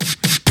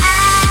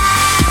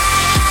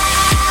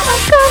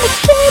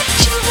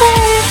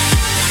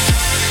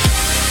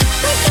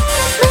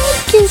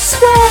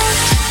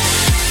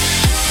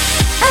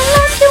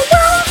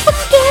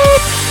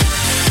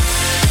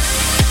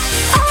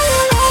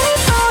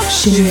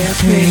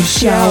Champagne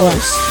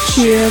showers,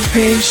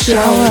 champagne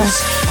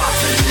showers.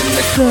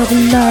 Club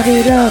and light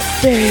it up,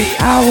 baby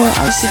hour.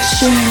 I said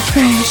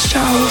champagne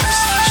showers,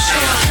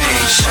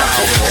 champagne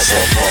showers.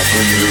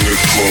 Popping in the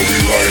club, we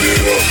light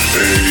it up.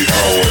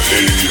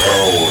 8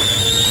 hour.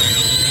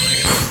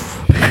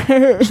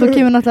 Svo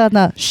kemur náttúrulega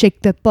þarna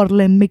Shake that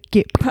bottle and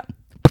make it.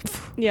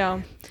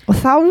 Já. Og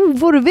þá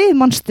voru við,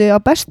 manstu, á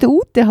bestu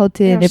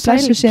útiháttíðinni,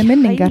 blessu sér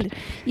minningar.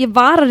 Ég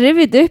var að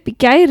rifja þetta upp í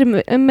gæri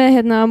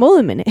með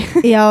móður minni.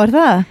 Já, er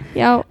það?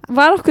 Já,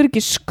 var okkur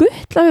ekki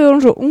skuttla, við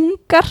vorum svo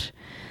ungar,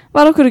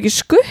 var okkur ekki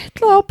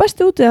skuttla á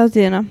bestu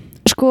útiháttíðina?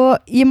 Sko,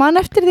 ég man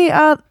eftir því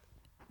að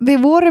við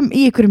vorum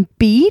í einhverjum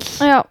bíl.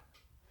 Já.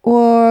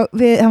 Og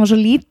hann var svo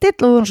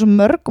lítill og við vorum svo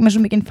mörg og með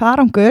svo mikinn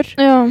farangur.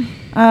 Já.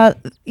 Að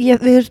við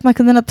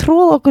þurftum að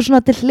tróða okkur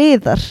svona til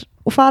hliðar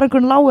og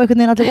farangurinn lágu einhvern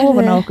veginn allir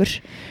ofan á okkur.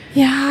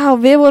 Já,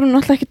 við vorum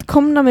náttúrulega ekkert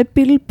komna með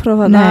bílpróf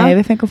þarna. Nei,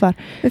 við fengum far.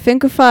 Við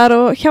fengum far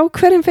og hjá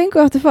hverjum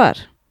fengum áttu far?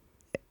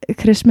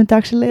 Chrisman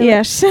Draxler.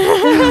 Yes.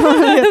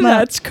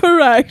 That's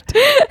correct.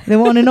 The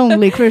one and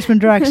only Chrisman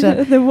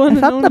Draxler. The one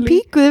and only. En þarna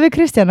píkuðum við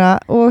Kristjana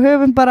og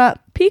höfum bara...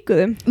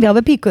 Píkuðum? Já,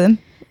 við píkuðum.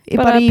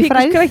 Bara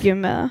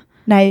píkuskrækjum eða?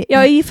 Nei. Já,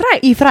 í fræg?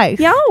 Í fræg.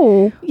 Já,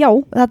 já.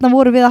 Þarna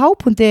vorum við að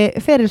hápunkti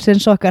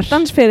ferilsins okkar.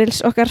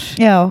 Dansferils okkar.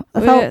 Já.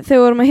 Þau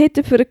vorum að hita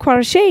upp fyrir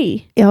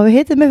Quarachet. Já, við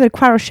hitum upp fyrir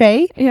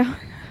Quarachet. Já.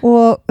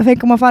 Og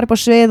fengum að fara upp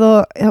á svið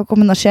og þá kom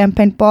hérna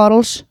champagne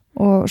bottles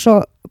og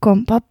svo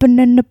kom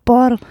poppin' in the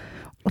bottle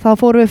og þá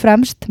fórum við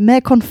fremst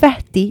með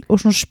konfetti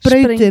og svona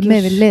sprautuðum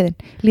með við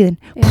líðin.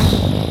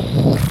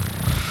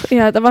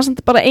 Já, þetta var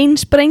samt bara ein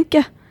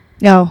sprengja.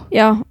 Já.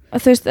 Já,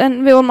 þú veist,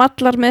 en við vorum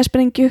allar með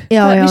sprengju.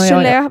 Já,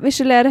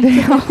 vissulega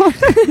ekki.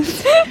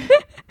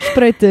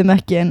 Sprautuðum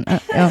ekki, en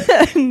já.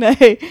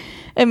 Nei,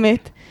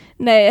 einmitt.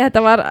 Nei, þetta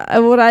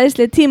voru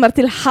æðislega tímar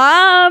til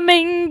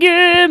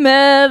hamingju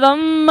með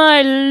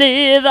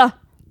ammæliða.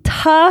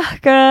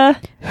 Takk.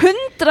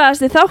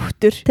 100.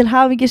 þáttur. Til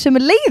hamingju sem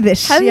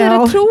leiðis. Hefðir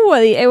þið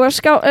trúað í, ég var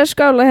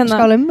skála hérna.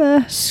 Skálum.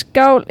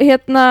 Skál,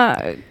 hérna,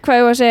 hvað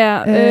ég var að segja,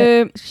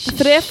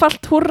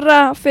 þrefalt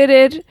húrra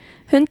fyrir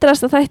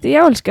 100. þætti,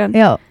 já, elskan.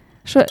 Já.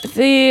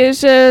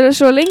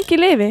 Svo lengi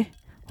lifi.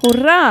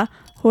 Húrra,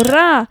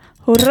 húrra,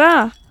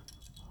 húrra.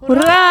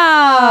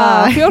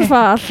 Húrra,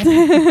 fjórfalt.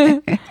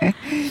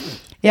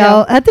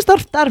 Já, þetta er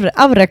stórt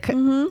afrek.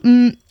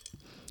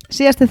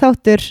 Síðasti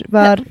þáttur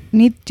var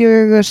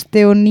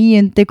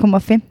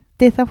 99,5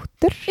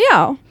 þáttur.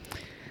 Já.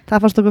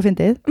 Það fannst okkur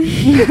fyndið.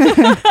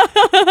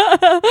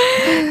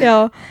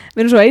 Já,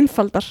 við erum svo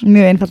einfaldar.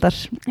 Mjög einfaldar.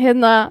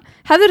 Hérna,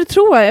 hefðirðu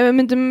trúað ef við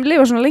myndum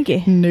lifa svona lengi?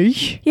 Nei.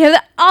 Ég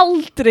hefði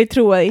aldrei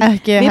trúað því.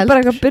 Ekki heldur. Við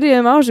bara eitthvað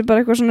byrjuðum á þessu, bara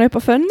eitthvað svona upp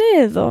á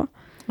fönnið og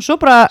svo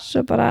bara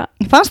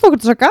fannst okkur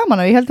þetta svo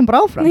gaman og ég heldum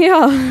bara áfram.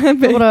 Já,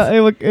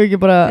 ekki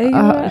bara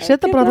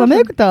setja bara allar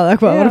miðvikudag eða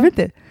eitthvað, það var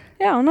fyndið.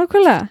 Já,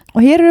 nákvæmlega.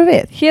 Og hér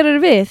eru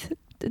við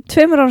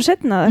 2 árum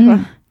setna eða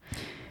eitthvað.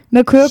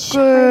 Með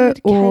köku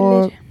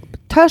og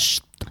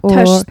töst.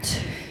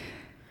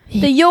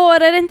 Det gör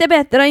inte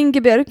bättre,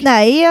 Ingebjörg.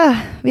 Nej,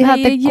 vi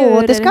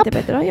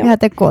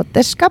hade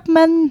gåteskap,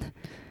 men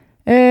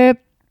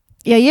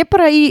ég er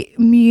bara í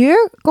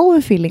mjög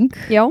góðum feeling.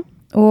 Já.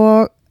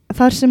 Og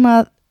þar sem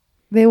að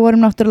við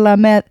vorum náttúrulega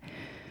með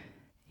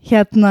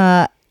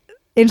hérna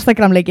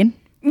Instagram-leikinn.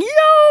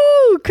 Já,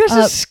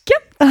 hversu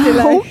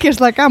skemmtileg.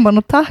 Ógeðslega gaman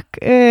og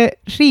takk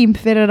Hrím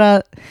fyrir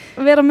að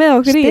vera með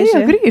okkur í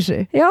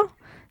þessu. Já,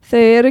 þau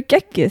eru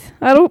geggjuð.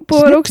 Það er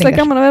búið að vera ógeðslega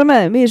gaman að vera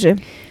með þeim í þessu.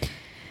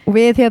 Og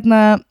við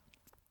hérna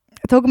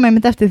tókum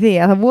einmitt eftir því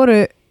að það voru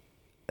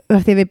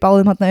því við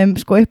báðum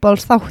hérna sko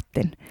uppáhalds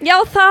þáttinn. Já,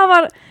 það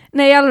var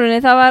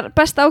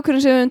besta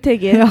ákvörðun sem við höfum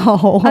tekið. Já,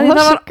 það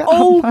var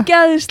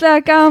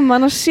ógeðslega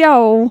gaman að sjá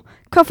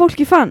hvað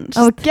fólki fannst.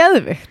 Það var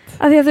geðvikt.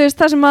 Af því að þú veist,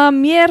 það sem að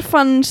mér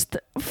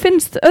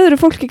finnst öðru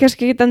fólki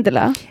kannski ekki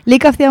endilega.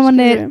 Líka af því að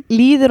manni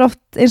líður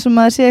oft eins og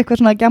maður sé eitthvað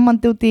svona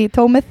gammandi út í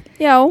tómið.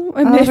 Já,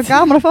 það var svo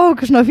gaman að fá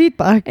okkur svona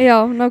feedback.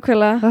 Já,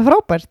 nákvæmlega. Það var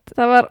frábært.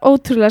 Það var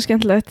ótrúlega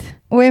skemmtilegt.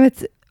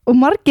 Og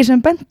margir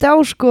sem benti á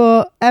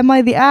sko Am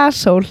I the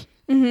asshole?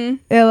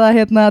 Eða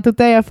hérna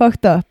Today I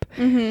fucked up.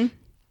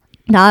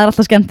 Það er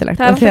alltaf skemmtilegt.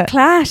 Það er alltaf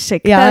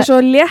classic. Já, það er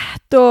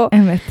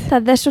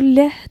svo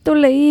létt og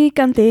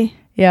leikandi.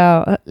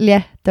 Já,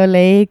 létt og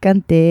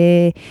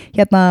leikandi.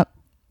 Hérna,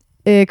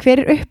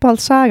 hver er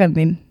uppáhaldssagan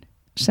þín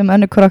sem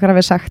önnur hver okkar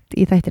hafi sagt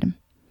í þættinum?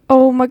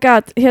 Oh my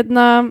god,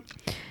 hérna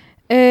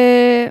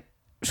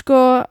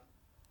sko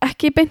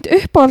ekki beint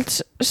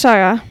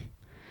uppáhaldssaga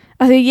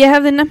af því ég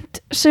hefði nefnt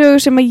sögu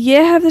sem að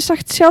ég hefði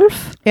sagt sjálf.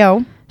 Já.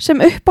 Sem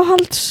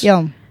uppáhalds.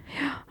 Já.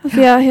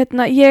 Því að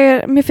hérna,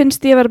 mér finnst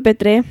ég að vera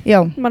betri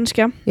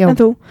mannskja en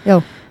þú. Já.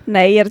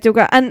 Nei, ég er að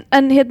djóka.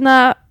 En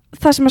hérna,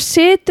 það sem að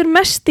setur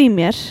mest í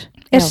mér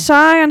er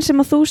sagan sem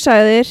að þú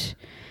sagðir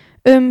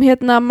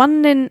hérna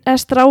mannin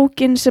eða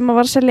strákin sem að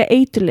var að selja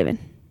eiturlyfin.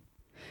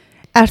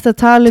 Ertu að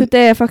tala um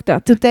Today I fucked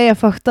up. Today I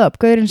fucked up.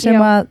 Gaurinn sem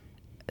að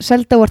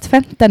selda úr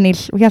fentanyl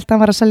og hélt að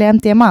hann var að selja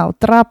MDMA og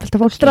drap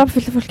fullt af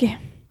fólki.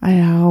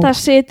 Það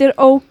situr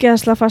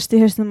ógeðslega fast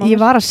í hausnum. Ég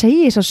var að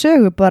segja þess að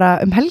sögu bara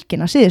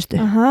helgina síðustu.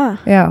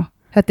 Já,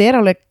 þetta er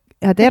alveg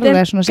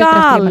svona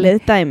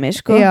galið dæmi,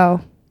 sko. Já.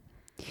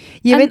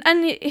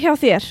 En hjá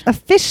þér? Það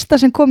fyrsta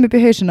sem kom upp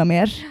í hausinn á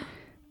mér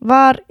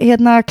var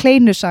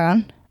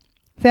kleinusagan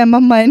þegar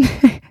mammaðinn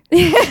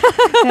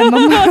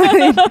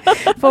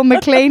fóð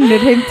með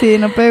kleinur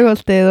heimtíðin á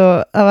Baugholtið og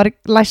það var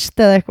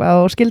læst eða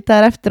eitthvað og skildi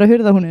þær eftir á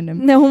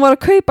hurðarhúninum. Nei, hún var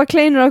að kaupa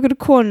kleinur á okkur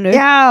konu.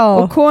 Já.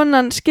 Og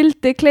konan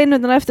skildi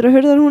kleinurnar eftir á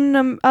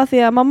hurðarhúninum að því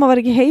að mamma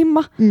var ekki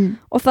heima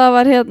og það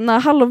var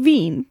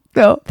Halloween.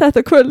 Já.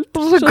 Þetta kvöld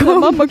svo þegar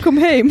mamma kom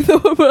heim þá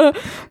var bara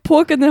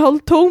pókarnir hálf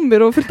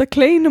tómir og fullt af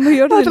kleinum á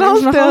jörðinu.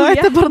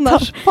 Þetta er bara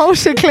að fá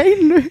sér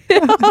kleinu.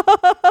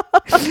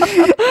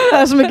 Það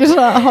er svo mikið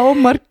svona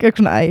hámark ég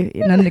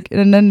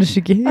nenni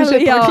sér ekki. Ég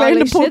set bara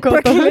kleinupóka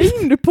út.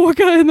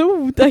 Kleinupóka hérna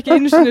út, ekki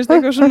einu sinni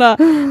eitthvað svona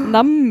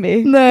nammi.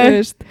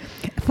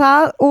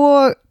 Það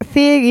og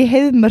þig í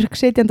Heiðmörk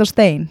sitjandi á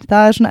stein,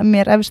 það er svona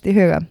mér efst í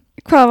huga.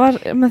 Hvað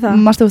var með það?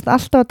 Maður stóðst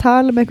alltaf að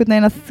tala einhvern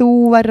veginn að þú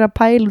væri að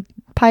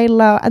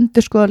pæla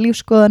endurskoða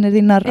lífskoðanir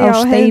þínar á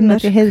steinu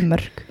til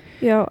Heiðmörk.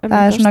 Já,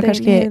 það er svona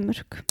kannski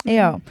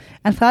já,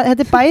 en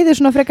þetta er bæði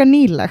svona frekar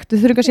nýlegt. Við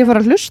þurfum kannski að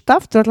fara að hlusta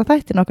aftur alltaf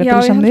þættin okkar til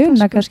þess að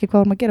muna kannski hvað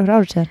varum að gera fyrir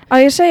árið síðan.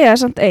 Að ég segja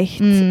það samt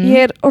eitt, ég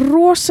er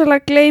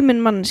rosalega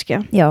gleymin manneskja.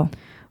 Já.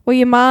 Og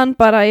ég man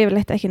bara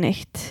yfirleitt ekki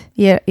neitt.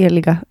 Ég er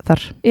líka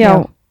þar. Já,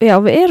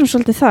 við erum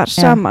svolítið þar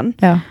saman.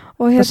 Já.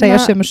 Það segja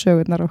sömu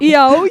sögurnar okkur.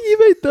 Já, ég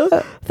veit það.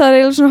 Það er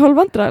eiginlega svona hálf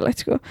vandræðilegt,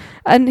 sko.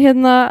 En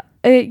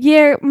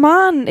ég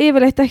man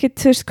yfirleitt ekki,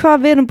 þú veist,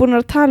 hvað við erum búin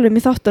að tala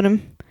í þáttunum.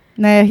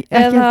 Nei, ekki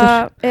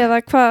heldur.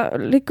 Eða hvað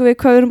líka við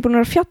hvað við erum búin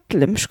að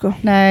fjallum, sko.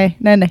 Nei,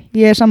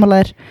 ég er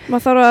sammálaðir.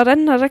 Maður þarf að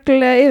renna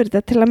reglulega yfir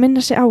þetta til að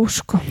minna sig á,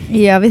 sko.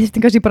 Já, við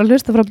þurftum kannski bara að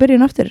hlusta frá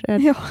byrjun aftur.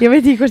 Já. Ég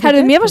veit ekki hvað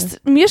Herðu, mér varst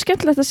mjög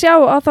skemmtilegt að sjá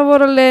að það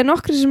voru alveg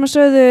nokkri sem að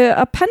sögðu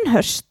að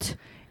Penhurst.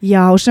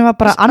 Já, sem var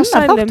bara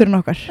annar þátturinn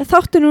okkar.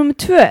 Þátturinn nummer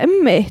 2,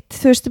 einmitt.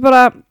 Þú veist,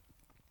 bara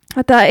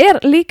þetta er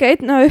líka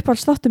einn af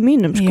uppáhaldsþáttum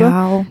mínum, sko.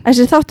 Já.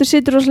 Þessi þáttur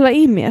situr rosalega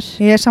í mér.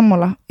 Ég er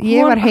sammála.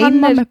 Ég var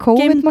heima með COVID.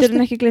 Hann er geymdur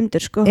en ekki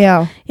gleymdur, sko.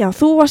 Já. Já,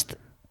 þú varst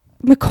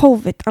með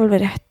COVID,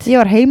 alveg rétt. Ég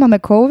var heima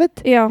með COVID.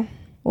 Já.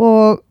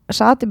 Og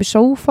sat upp í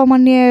sófa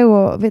mann ég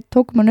og við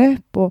tókum hann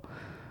upp og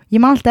ég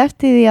man alltaf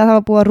eftir því að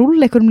það var búið að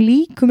rúlla einhverjum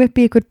líkum upp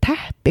í einhver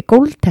teppi,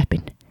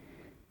 gólteppin.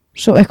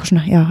 Svo eitthvað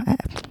svona, já.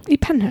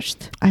 Í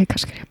Penhurst?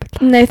 Kannski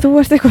ekki. Nei, þú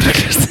ert eitthvað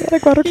ruglast.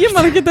 Ég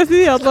man ekki eftir því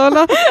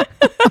allavega.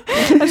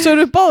 En svo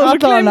erum við báður svo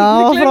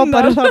glemnar.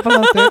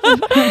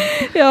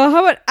 Já,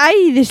 hann var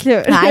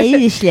æðislegur.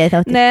 Æðisleg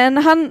þáttur. Nei,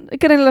 en hann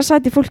greinilega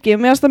sæti fólki.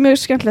 Mér finnst það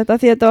mjög skemmtilegt að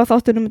því að þetta var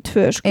þáttur nummer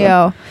 2, sko. Já,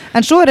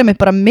 en svo er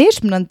einmitt bara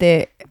mismunandi,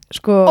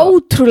 sko.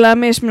 Ótrúlega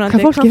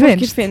mismunandi. Hvað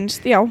fólki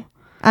finnst, já.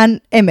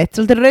 En einmitt,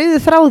 svolítið rauðu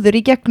þráður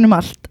í gegnum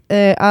allt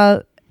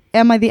að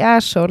Am I the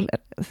Asshole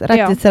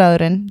rættið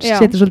þráðurinn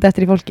setur svolítið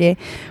eftir í fólki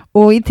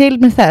og í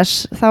tilmynd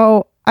þess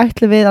þá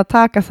ætlum við að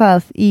taka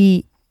það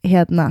í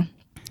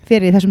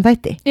fyrir þessum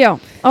þætti. Já,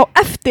 á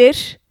eftir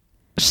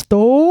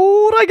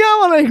stóra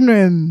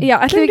gjafaleiknum. Já,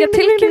 ætlum við ekki að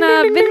tilkynna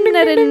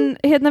vinningserinn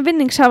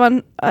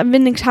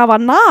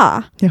vinningshafana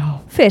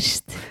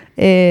fyrst.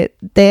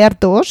 Det er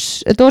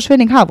dos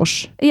vinning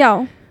hafos.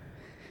 Já.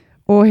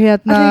 Og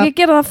ætlum við ekki að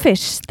gera það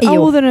fyrst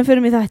áður en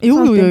fyrir mig þetta. Jú.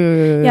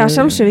 Já,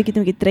 sjálfsög við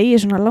getum ekki dreigið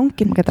svona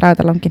langinn. Ekki að draga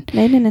þetta langinn.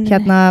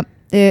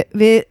 Nei.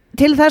 Við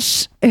til þess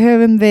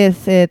höfum við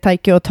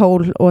tæki og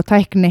tól og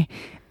tækni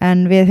en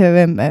við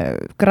höfum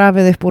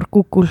grafið upp úr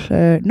Google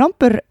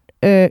number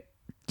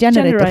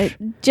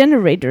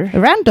generator.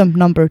 Random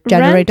number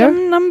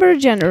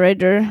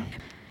generator.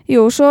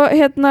 Jú, svo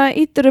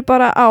ítur við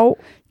bara á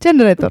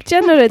Generator.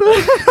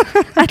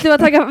 Ætlum við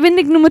að taka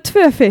vinning nummer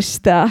 2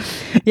 fyrst, eða?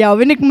 Já,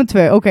 vinning nummer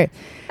 2, ok.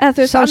 Eða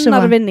þú veist,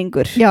 annar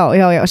vinningur. Já,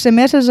 sem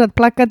er sem sagt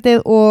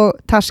plakatið og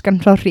taskan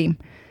frá Hrím.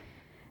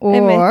 Og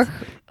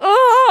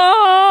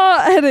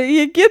herri,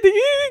 ég get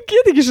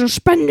ekki svona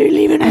spennu í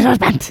lífinu. Það er svo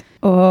spennt.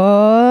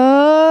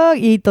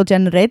 Og ít og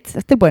generate.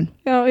 Þetta er búinn.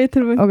 Já, ég er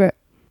tilbúin. Ok.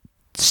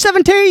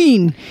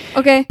 17.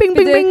 Ok, bing,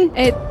 bing, bing.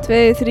 1,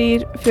 2,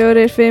 3,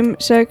 4, 5,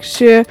 6,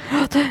 7,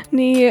 8,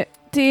 9,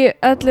 10,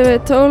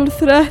 11, 12,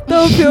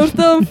 13,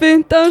 14,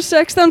 15,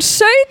 16,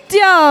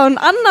 17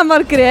 Anna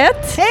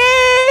Margrét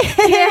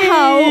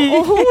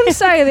og hún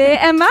sagði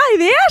Am I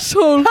the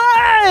asshole?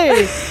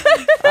 Hey!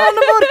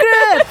 Anna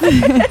Margrét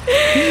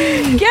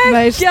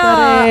Gekkja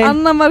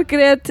Anna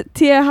Margrét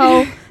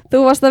TH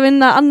Þú varst að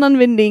vinna annan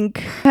vinning.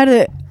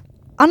 Herðu,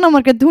 Anna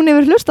Margrét, hún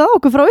hefur hlustað á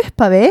okkur frá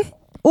upphafi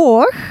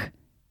og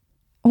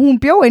hún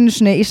bjó einu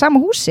sinni í sama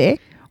húsi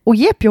og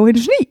ég bjó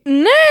einu sinni.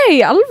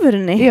 Nei,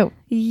 alvörinni? Jú.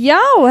 Já,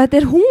 þetta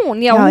er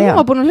hún. Já, hún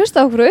var búin að hlusta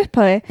á okkur á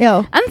upphafi. Já.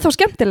 Ennþá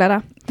skemmtilegra.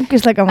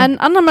 Ógeðslega gaman. En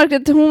Anna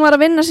Margrét, hún var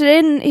að vinna sér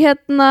inn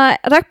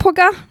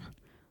regnpoka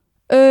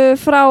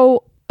frá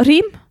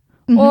Hrím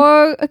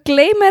og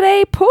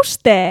Gleimerey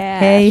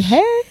Póster. Hei.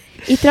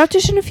 Í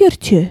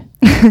 30x40.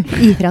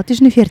 Í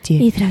 30x40.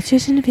 Í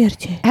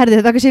 30x40. Herðu,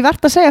 það er kannski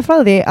verðt að segja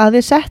frá því að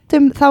við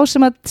settum þá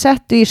sem að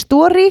settu í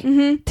story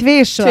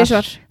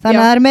tvisvar. Þannig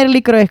að það er meira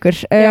líkur á ykkur.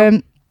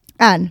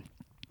 En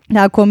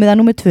það komið að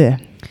númer 2.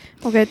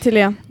 Ok, til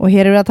ég. Og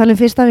hér erum við að tala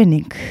fyrsta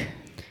vinning.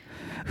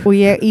 Og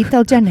ég íta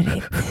á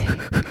generate.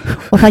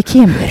 Og það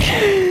kemur.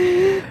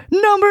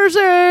 Number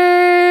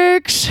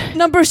 6.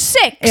 Number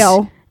 6? Já.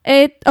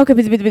 Ok,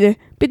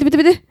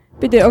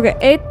 Býtu, ok,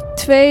 1,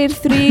 2,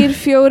 3,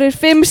 4,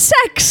 5,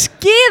 6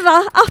 Gyða,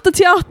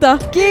 88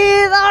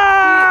 Gyða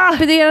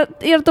Býtu,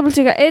 ég að doppelt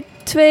checka 1,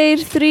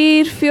 2,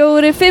 3,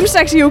 4, 5,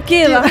 6 Jú,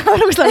 Gyða Það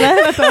var ógstlega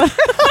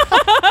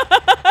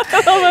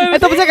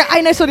Þetta doppelt checka,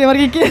 nei, sorry, ég var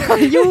ekki Gyða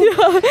Jú,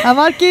 það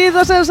var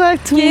Gyða sem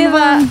sagt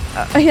Gyða,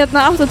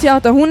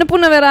 88 Hún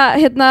búin að vera,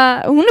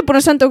 hún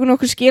búin að senda okkur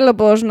nokkur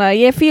skilabóð og svona,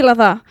 ég fíla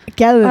það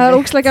Geðvig. Það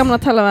ógstlega gaman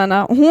að tala við hana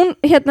Hún,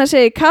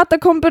 segir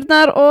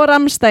Katakomburnar og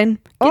Rammstein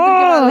Getur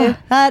ekki valið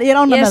Ég er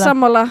ánægð með það Ég er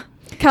sammála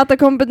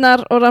Katakomburnar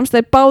og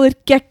Rammstein báðir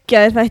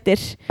geggjaðir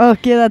þættir Og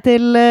geða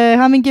til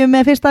hamingju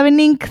með fyrsta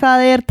vinning Það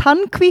er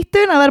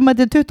tannkvítun að vera með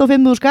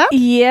 25.000 skall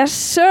Yes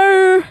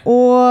sir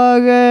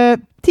Og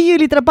 10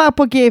 lítra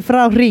bakpoki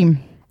frá Hrím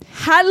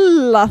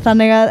Hella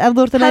Þannig að ef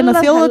þú ert að leina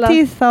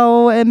þjóðatíð Þá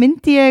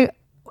myndi ég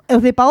og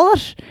þið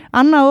báðar,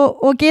 Anna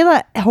og Gyða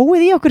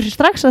hóið í okkur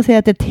strax að því að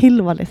þetta er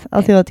tilvalið á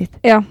þjóðatíð.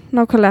 Já,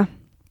 nákvæmlega.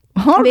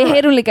 Við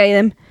heyrum líka í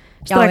þeim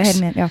strax. Já, við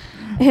heyrum í þeim, já.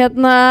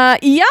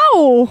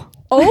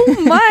 Oh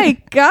my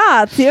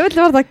god, ég vil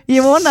vera það.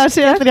 Ég vona að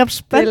sé allir jafn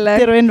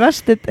spenntir og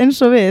invested eins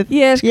og við.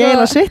 Ég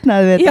er að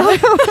svitnaði við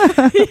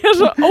þetta. Ég er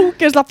svo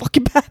ógeðslega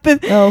fucking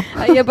peppið.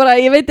 Ég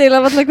veit eiginlega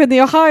alltaf hvernig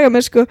ég á að haga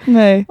mig sko.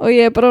 Nei. Og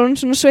ég er bara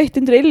svona sveitt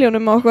undir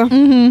illjónum og eitthvað.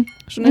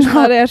 Svona eins og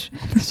það er.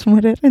 Svo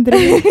maður er undir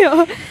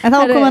illjónum. En þá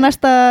koma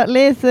næsta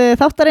lið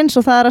þáttarins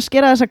og það er að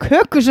skera þessa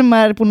köku sem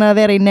er búin að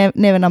vera í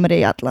nefin á mér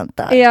í allan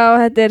dag. Já,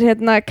 þetta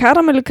er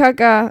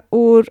karamellukaka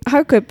úr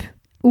Hagkaup.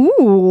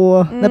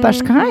 The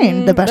best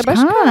kind. The best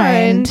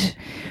kind.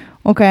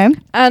 Ok.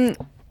 En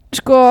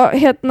sko,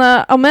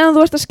 á meðan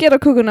þú ert að skera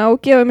kökuna og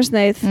gefa mér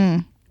sneið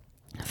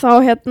þá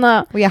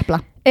og jafla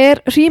er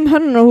Hrím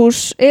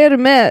Hönnunarhús eru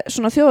með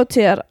svona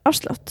þjóðatíðar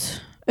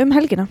afslátt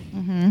helgina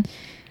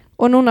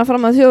og núna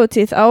fram að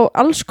þjóðatíð á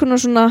alls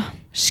konar svona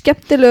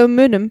skemmtilegum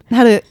munum.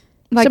 Herðu,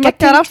 það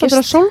geggar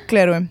afsláttur á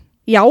sólglerugum.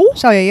 Já.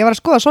 Sá ég var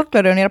að skoða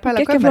sólglerugum, ég er að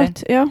pæla kaupverðin.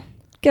 Já,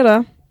 gera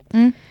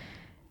það.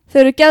 Þau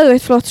eru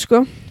geðveitt flott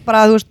sko.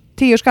 Bara þú veist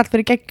 10 skall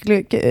fyrir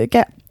geggju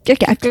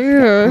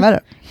Það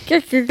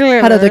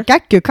er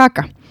geggju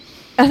kaka.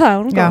 Er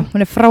það? Já,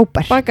 hún er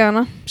frábær. Bakaði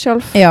hana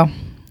sjálf. Já.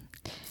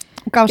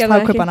 Og gafst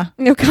Hagkaupana.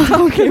 Já,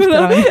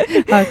 Hagkaupana.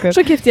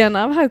 Svo keypti ég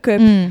hana af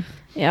Hagkaup.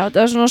 Já,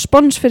 þetta var svona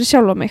spons fyrir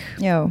sjálfa mig.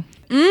 Já.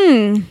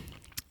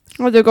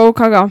 Þetta er góð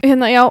kaka.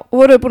 Já,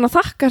 voru við búin að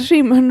þakka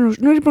Hrím Hönnunarhús?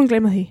 Nú er ég búin að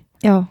gleyma því.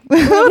 Já,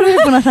 voru við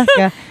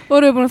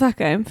búin að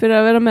þakka þeim fyrir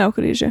að vera með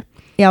okkur í þessu.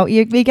 Já,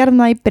 við gerðum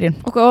það í byrjun.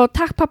 Og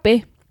takk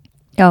pabbi.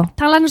 Já.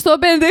 Tannlæknastofa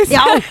Benedikt.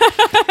 Já.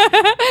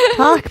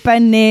 Takk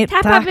Benni,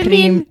 takk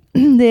Hrím.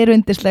 Þið eru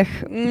yndisleg.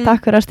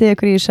 Takk fyrir að styðja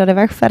okkur í þessari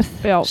vegferð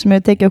sem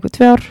hefur tekið okkur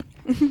 2 ár.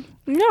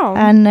 Já.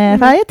 En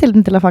það er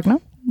tilnum til að fagna.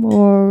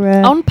 Og,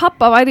 án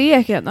pappa væri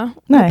ég ekki hérna.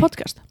 Nei,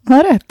 podcast. Það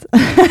er rétt.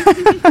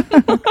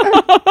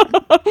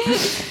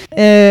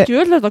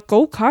 Djúvel þetta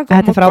góð kaka.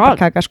 Þetta er frábær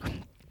kaka sko.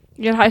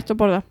 Ég er hætt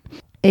að borða.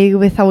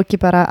 Eigum við þá ekki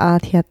bara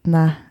að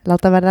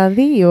láta verða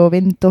því og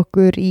vinda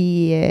okkur í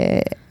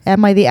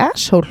Am I the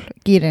Asshole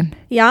gýrin?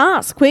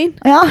 Yes, queen.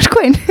 Yes,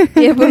 queen.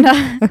 Ég er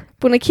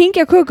búin að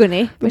kynkja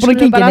kökunni. Við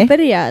skulum bara að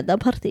byrja þetta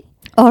partí.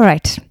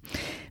 Alright.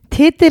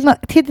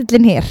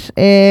 Titillin hér.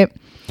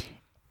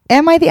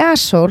 Am I the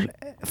Asshole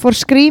for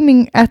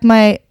screaming at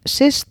my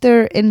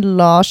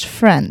sister-in-law's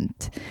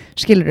friend?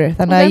 Skilurðu?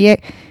 Þannig að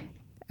ég...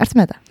 Ertu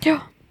með þetta? Já.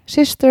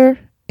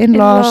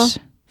 Sister-in-law's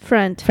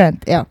friend,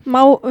 já.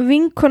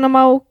 Vinkona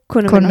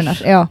konu minnar.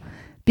 Já.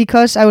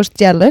 Because I was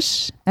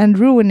jealous and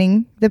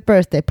ruining the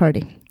birthday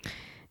party.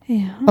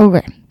 Já.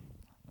 Ok.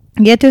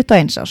 Ég er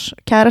 21 árs,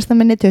 kærasta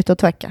minni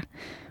 22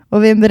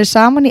 og við hefum verið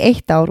saman í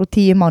 1 ár og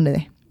 10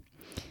 mánuði.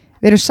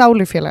 Við erum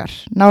sálufélagar,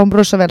 náum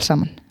rosa vel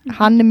saman.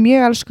 Hann er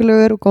mjög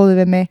elskulegur og góður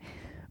við mig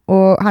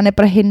og hann er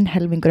bara hinn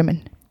helmingurinn minn.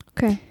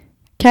 Ok.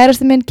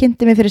 Kærasta minn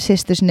kynnti mig fyrir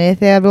systur sinni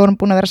þegar við vorum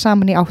búin að vera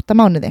saman í 8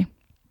 mánuði.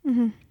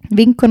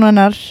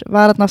 Vinkonunnar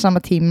var þarna á sama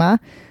tíma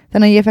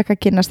þannig að ég fekk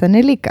að kynnast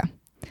henni líka.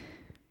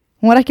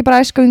 Hún var ekki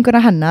bara æska vinkona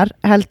hennar,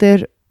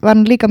 heldur var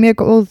hann líka mjög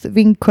góð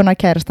vinkona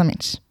kærasta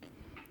míns.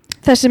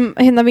 Þessi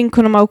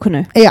vinkona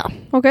mákonu? Já.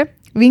 Ok.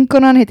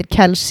 Vinkonan heitir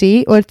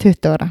Kelsey og er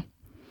 20 ára.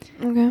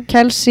 Ok.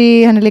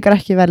 Kelsey, henni líkar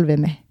ekki vel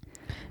við mig.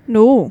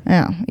 Nú?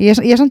 Já,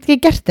 ég samt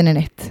ekki gert henni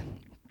neitt.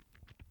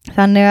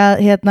 Þannig að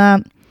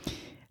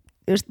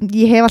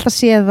ég hef alltaf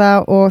séð það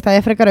og það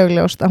er frekar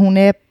augljóst að hún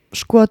er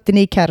skotin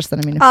í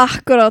kærastana mínu.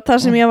 Akkurát,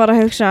 það sem ég var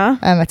að hugsa.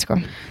 Veit sko.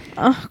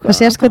 Það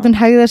sést hvernig hún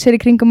hegðar sér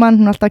í kringum hann,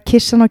 hún er alltaf að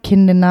kissa hann á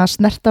kinnina,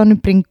 snerta hann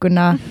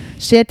bringuna,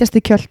 setjast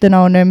í kjöldun á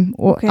honum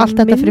og allt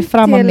þetta fyrir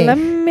fram á mig. Myndi ég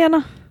lemja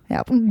hana?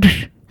 Já.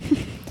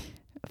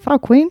 Frá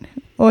Queen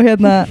og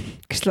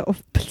Kísla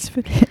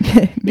ofbeldsfull.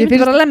 Ég myndi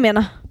bara að lemja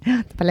hana. Já,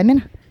 þetta er bara að lemja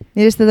hana.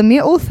 Mér finnst þetta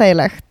mjög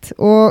óþægilegt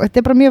og þetta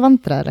er bara mjög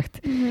vandræðilegt.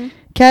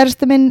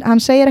 Kærasta minn,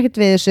 hann segir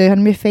ekkert við þessu, hann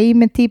er mjög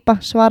feimin týpa,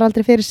 svara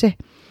aldrei fyrir sig.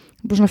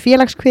 Hann er bara svona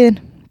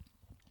félagskviðin.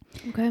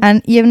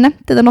 En ég hef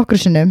nefnt þetta nokkru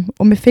sinnum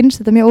og mér finnst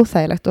þetta mjög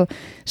óþægilegt og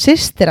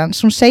systir hans,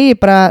 hún segir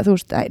bara, þú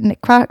veist,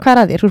 hvað er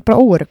að þér? Þú veist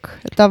bara óörugg.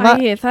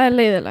 Það er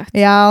leiðilegt.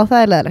 Já, það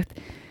er leiðilegt.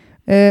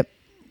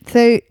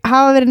 Þau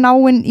hafa verið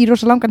náin í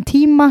rosa langan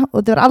tíma og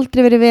þetta var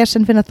aldrei verið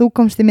vesen fyrir að þú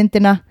komst í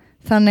myndina,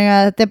 þannig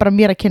að þetta er bara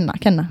mér að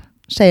kenna,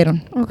 segir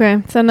hún. Ok,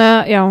 þannig að,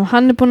 já,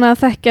 hann er búin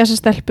að þekkja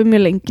þessa stelpu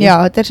mjög lengi. Já,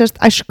 þetta er sérst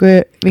æsku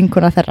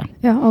vinkuna þeirra.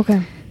 Já, ok.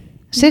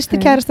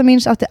 Systir kærasta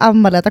míns átti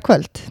afmæli þetta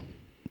kvöld.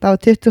 Það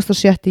var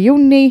 27.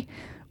 júní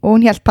og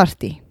hún hélt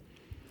partí.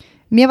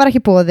 Mér var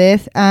ekki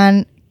boðið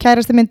en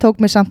kærasta minn tók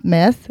mig samt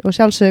með og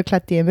sjálfsögðu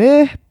klæddi ég mig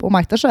upp og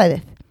mætti á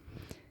svæðið.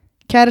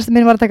 Kærasta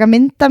minn var að taka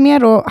mynd af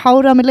mér og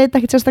hárið á mér leita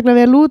ekkert sérstaklega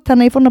vel út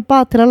þannig að ég fór hann að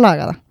bað til að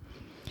laga það.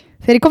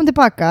 Þegar ég kom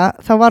tilbaka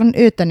þá var hann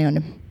utan í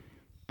honum.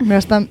 Mér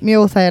finnst það mjög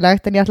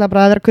óþægilegt en ég ætlaði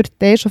bara að vera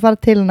kurteis og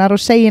fara til hennar og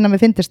segja hennar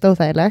mér finnst það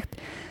óþægilegt.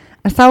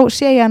 En þá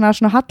sé ég hennar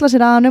svona halla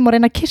sér að hann og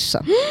reyna að kissa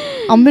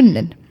á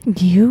munnin.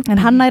 En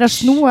hann er að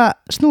snúa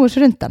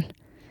sér undan.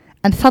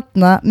 En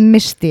þarna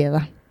misti ég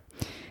það.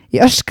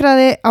 Ég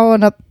öskraði á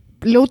hana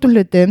ljótum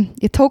hlutum,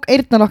 ég tók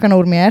eyrnalokkana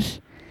úr mér,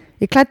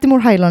 ég klæddi mér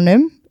úr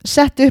hælunum,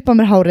 setti upp á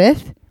mér hárið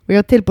og ég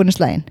var tilbúin í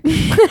slaginn.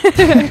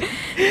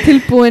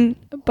 Tilbúin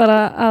bara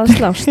að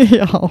slást?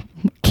 Já,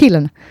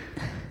 kýlana.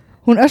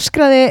 Hún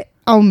öskraði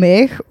á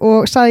mig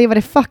og sagði ég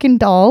væri fucking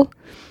doll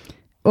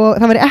og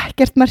það væri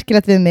ekkert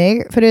merkilegt við mig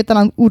fyrir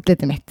utan að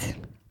útliti mitt.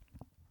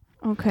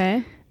 Ok.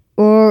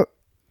 Og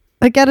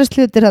það gerðist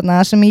hlutir þarna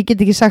sem ég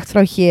get ekki sagt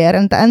frá hér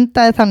en það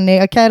endaði þannig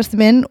að kærasti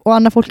minn og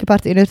annað fólk í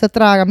partíinu þurfti að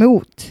draga mig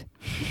út.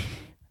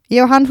 Ég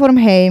og hann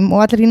fórum heim og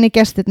allir hinn í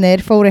gestirnir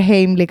fóru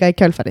heim líka í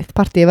kjölfarið.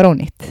 Partíið var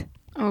ónýtt.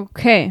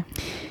 Ok.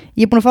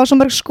 Ég er búin að fá svo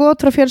mörg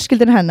skot frá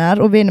fjölskyldinu hennar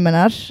og vinum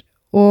hennar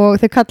og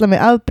þau kalla mig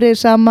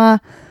afbrýðisama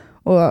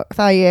og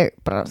það ég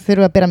bara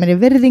þurfa að bera mér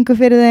í virðingu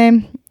fyrir þeim.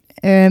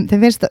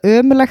 Þeim finnst það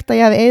ömurlegt að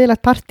ég hafi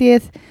eyðilagt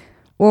partíið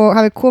og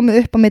hafi komið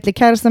upp á milli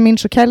kærasta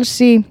míns og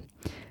Kelsey.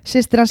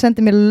 Systir hann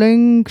sendi mér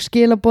löng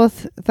skilaboð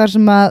þar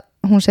sem að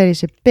hún segir ég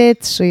sé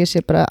bitch og ég sé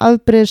bara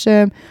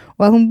afbrýðisum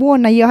og að hún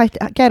vona að ég og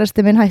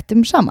kærasti minn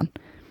hættum saman.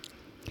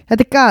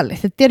 Þetta er galið,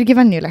 þetta er ekki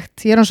venjulegt.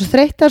 Ég er hann svo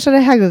þreytt að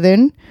þessari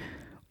hegðun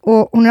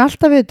og hún er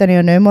alltaf utan í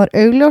honum og er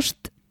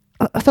augljóst,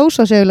 þó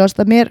svo sé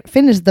augljóst að mér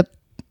finnst þetta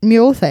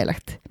mjög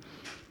óþægilegt.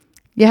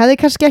 Ég hefði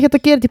kannski ekkert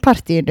að gera þetta í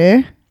partíinu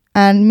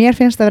en mér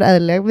finnst það vera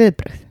eðlileg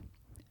viðbrögð.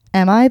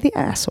 Am I the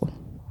asshole?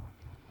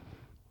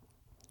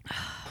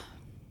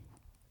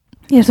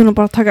 Ég ætti nú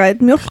bara að taka eitt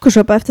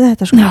mjólkusöpa eftir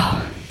þetta sko.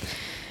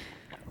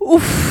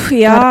 Úff,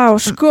 já,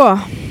 sko.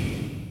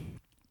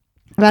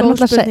 Góð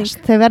spurning.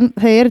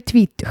 Þau eru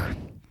 20.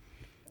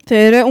 Þau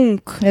eru ung.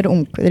 Þau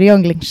eru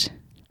younglings.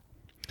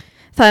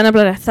 Það er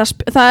nefnilega rétt.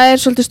 Það er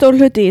svolítið stór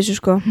hluti í þessu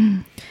sko.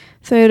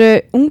 Þau eru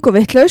ung og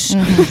vitlaus.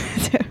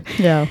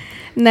 Já.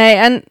 Nei,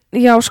 en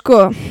já,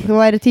 sko. Þú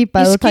væri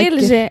típa að þú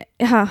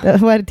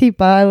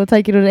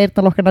tækir úr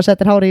eyrnalokkana,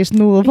 settir hárið í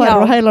snúð og farir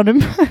á hælanum.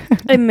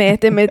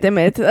 Einmitt. Það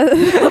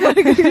var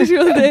ekki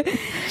svolítið.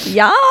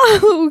 Já,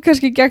 þú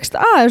kannski gekkst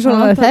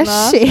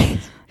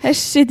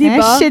Þessi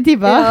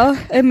típa. Já,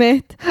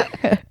 einmitt.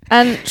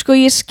 En sko,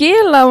 ég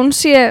skil að hún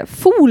sé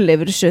fúl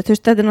yfir þessu. Þú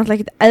veist, þetta er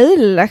náttúrulega ekkert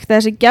eðlilegt að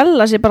þessi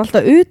gælla sé bara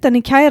alltaf utan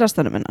í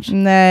kærastanum hennar.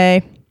 Nei.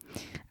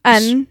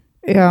 En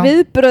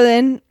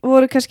viðbröðin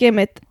voru kannski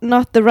einmitt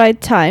not the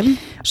right time.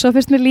 Svo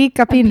finnst mér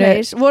líka pínu.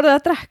 Voru það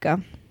að drekka?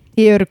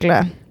 Ég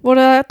örugglega. Voru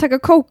það að taka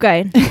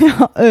kókain? Já,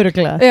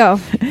 örugglega. Já,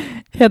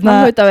 það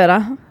hlaut að vera.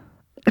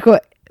 Sko,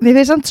 mér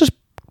finnst samt svo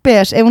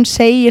spes ef hún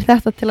segir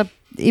þetta til að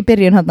í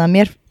byrjun hérna,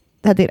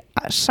 þetta er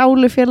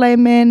sálufélagi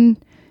minn,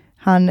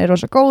 hann er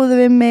rosa góðu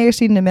við mig,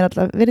 sýnir mér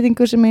alltaf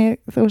virðingu sem ég,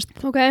 þú veist,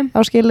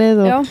 áskilið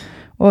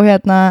og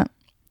hérna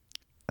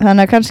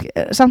þannig að kannski,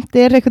 samt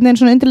er einhvern veginn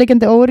svona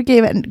undirleikjandi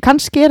óöryggi,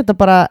 kannski er þetta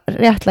bara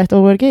réttlætt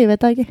óöryggi, ég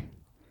veit það ekki.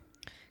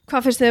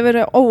 Hvað finnst þið að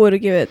vera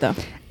óöryggi við þetta?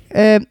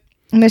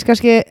 Mér finnst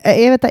kannski,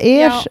 ef þetta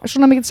er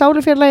svona mikið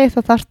sálufélagi,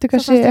 þá þarftu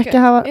kannski ekki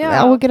að hafa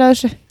áhyggjur að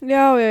þessu.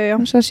 Já.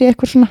 Þess að sé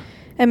eitthvað svona.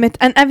 En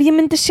ef ég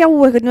myndi sjá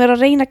einhvern vera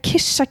að reyna að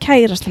kissa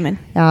kærasta minn.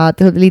 Já,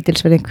 þetta er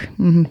lítilsverðing.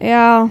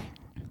 Já.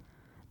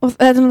 Og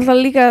þetta er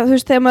náttúrulega líka, þú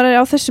veist, þegar maður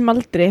er á þessum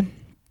aldri.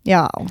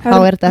 Já, þá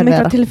er þetta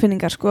mikla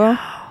tilfinningar, sko.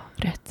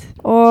 Rétt.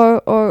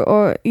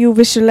 Og jú,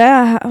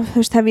 vissulega, þú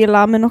veist, hef ég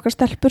lag með nokkar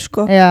stelpur,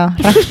 sko. Já,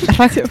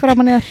 hrækt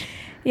framan í þar.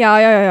 Já.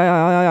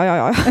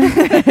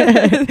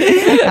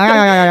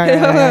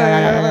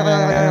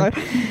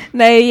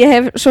 Nei, ég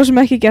hef svo sem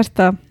ekki gert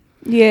það.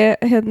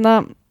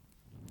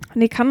 En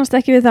ég kannast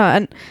ekki við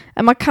það,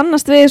 en maður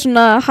kannast við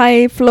svona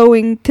high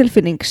flowing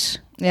tilfinnings.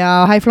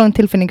 Já, high flowing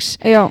tilfinnings.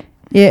 Já.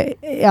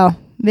 Já,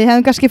 við hefum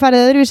kannski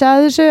farið öðruvísi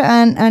að þessu,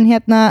 en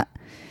hérna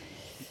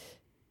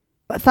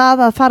það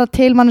að fara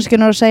til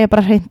manneskjunar og segja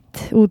bara hreint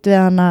út við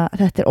hana,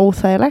 þetta er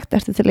óþægilegt,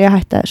 ertu til að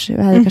hætta þessu,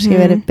 það hefði kannski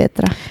verið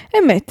betra.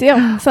 Einmitt, já,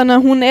 þannig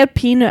að hún er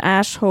pínu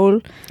asshole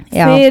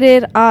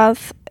fyrir að,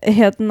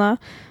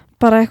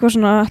 bara eitthvað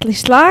svona allir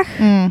slag.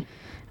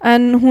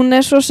 En hún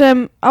er svo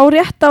sem á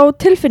rétt á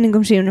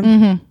tilfinningum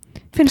sínum.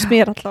 Finnst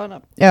mér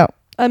allavega. Já.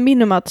 Að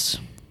mínu mats.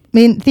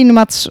 Þínu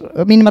mats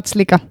og mínu mats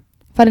líka.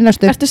 fara í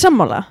næstu. Ertu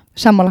sammála?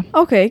 Sammála.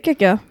 Ok,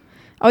 gekkja.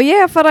 Á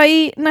ég að fara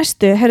í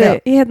næstu, herru,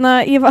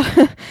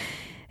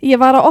 ég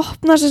var að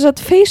opna þess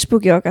að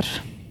Facebooki okkar.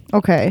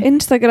 Ok.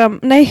 Instagram,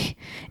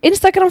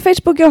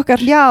 Facebooki okkar.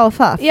 Já,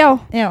 það.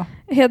 Já.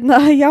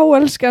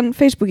 Elskan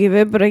Facebooki,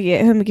 við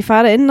höfum ekki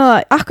farið inn á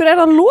það. Akkur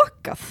það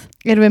lokað?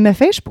 Erum við með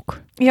Facebook?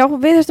 Já,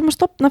 við þurftum að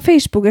stopna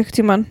Facebook eitthvað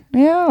tíman.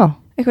 Já.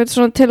 Eitthvað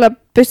svona til að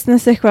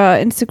business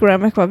eitthvað,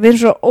 Instagram eitthvað. Við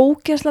erum svo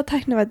ógeðslega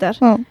tæknivættar.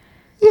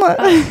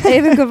 Ef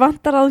einhver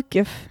vantar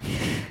aðgjöf.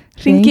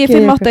 Ringi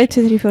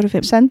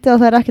 5812345. Sendi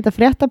á það ekkert að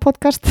frétta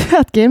podcast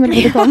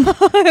 @gmail.com.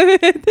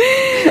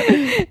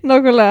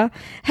 Nákvæmlega.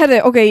 Herðu,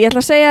 ok, ég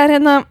ætla að segja þér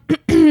hérna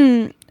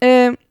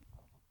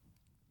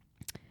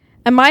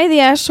Am I the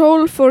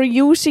asshole for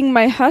using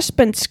my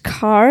husband's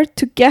car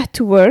to get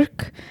to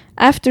work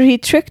after he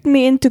tricked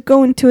me into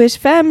going to his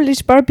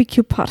family's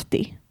barbecue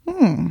party?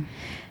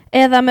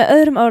 Eða með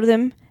öðrum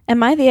orðum,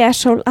 am I the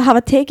asshole að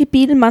hafa tekið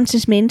bíl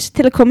mannsins míns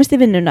til að komast í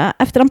vinnuna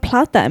eftir hann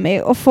plataði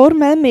mig og fór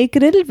með mig í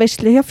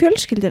grillveislu hjá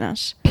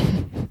fjölskyldunans?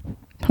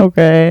 Ok.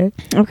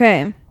 Ég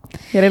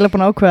er eiginlega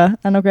búin að ákveða,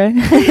 en ok.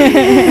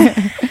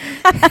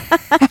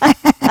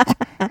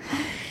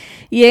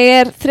 Ég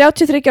er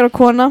 33 ára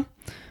kona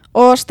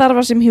og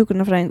starfa sem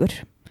hjúkrunarfræðingur.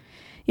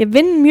 Ég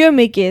vinn mjög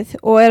mikið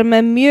og er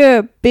með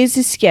mjög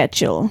busy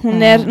schedule. Hún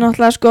er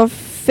náttúrulega sko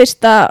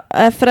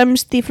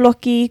fremst í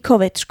flokki í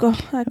COVID sko.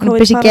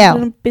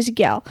 Busy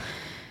gal.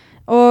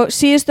 Og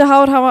síðustu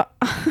hár öll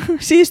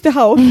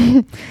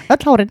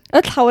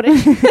hárin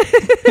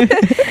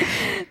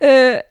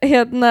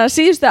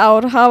síðustu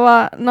ár hafa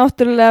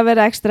náttúrulega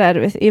verið ekstra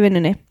erfið í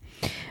vinnunni.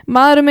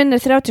 Maðurinn minn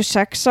er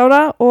 36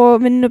 ára og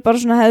vinnur bara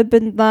svona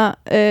hefðbundna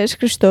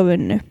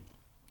skrifstofunnu.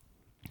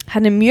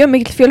 Hann er mjög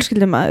mikill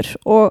fjölskyldumaður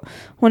og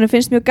hún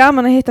finnst mjög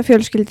gaman að hitta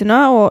fjölskylduna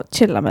og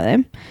chilla með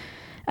þeim.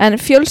 En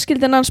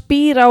fjölskyldan hans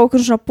býr á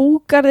okkur svona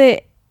búgarði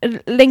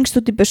lengst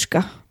út í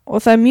buska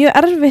og það er mjög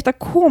erfitt að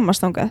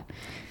komast þangað.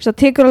 Það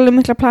tekur alveg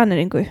mikla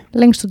planeringu.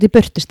 Lengst út í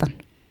Burtistan.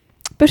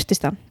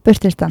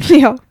 Burtistan?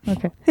 Já.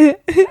 Ok.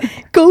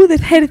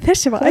 Góður,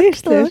 þessi var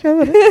æðislegur.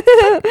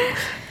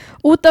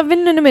 Út af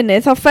vinnunum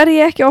minni þá fer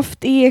ég ekki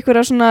oft í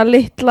einhverja svona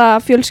litla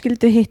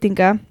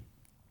fjölskylduhittinga.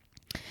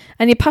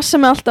 En ég passa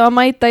mig alltaf að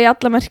mæta í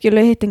alla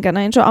merkjulegu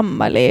hittingana eins og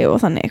ammæli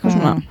og þannig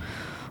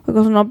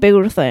eitthvað svona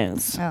bigger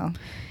things. Já.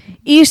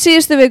 Í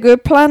síðustu viku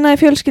planaði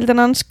fjölskyldan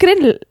hans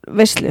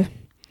grillveislu.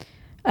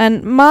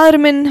 En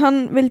maðurinn minn, hann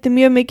vildi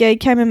mjög mikið að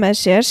ég kæmi með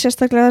sér,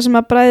 sérstaklega það sem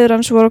að bræður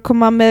hans voru að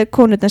koma með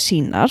konurnar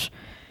sínar.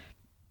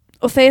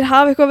 Og þeir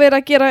hafa eitthvað verið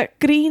að gera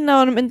grín á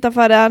honum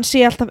undanfarið að hann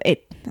sé alltaf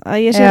einn, að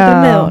ég sé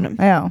alltaf með honum.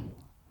 Já.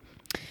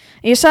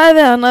 Ég sagði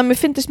við hann að mér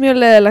finnst mjög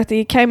leiðilegt að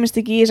ég kæmist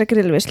ekki í þessa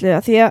grillveislu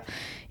því að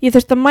ég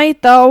þurfti að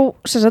mæta á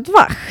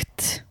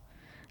vakt.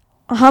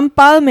 Og hann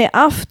bað mig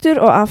aftur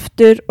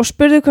og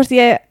spurði hvort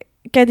ég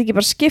gæti ekki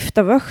bara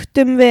skipta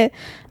vöktum við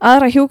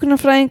aðra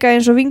hjúkrunarfræðinga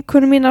eins og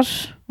vinkonur mínar.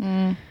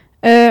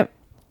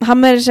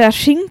 Hann með þess að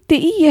hringdi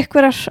í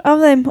einhverjar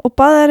af þeim og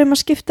baði þær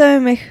að skipta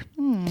við mig.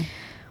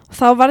 Og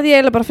þá varði ég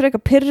eiginlega bara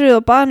frekar pirruð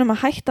og baði hann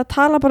að hætta að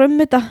tala bara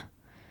þetta.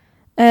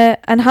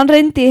 En hann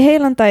reyndi í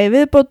heilan dag í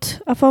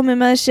viðbót að fá mig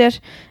með sér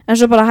en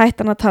svo bara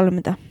hætti hann að tala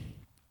þetta.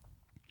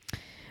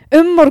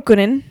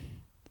 Morguninn,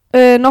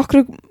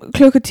 nokkru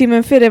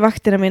klukkutímum fyrir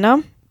vaktina mína,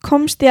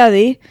 komst ég að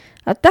því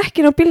að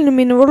dekkin á bílnum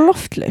mínu voru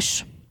loftlaus.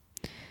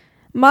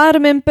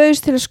 Maðurinn minn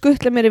bauðst til að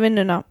skutla mér í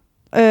vinnuna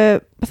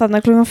þarna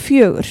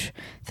 4:00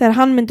 þegar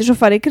hann myndi svo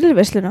fara í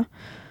grillveisluna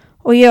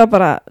og ég var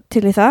bara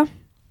til í það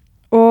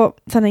og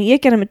þannig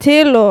ég gerði mig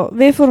til og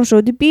við fórum svo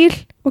út í bíl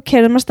og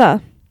keyrðum að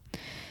stað.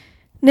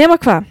 Nema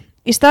hvað,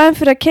 í staðin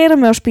fyrir að keyra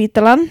mig á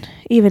spítalan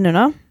í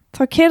vinnuna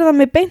þá keyrði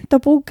hann mig beint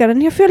á búgarinn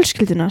hjá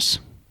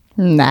fjölskyldunas.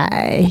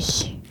 Nei.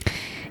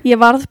 Ég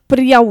varð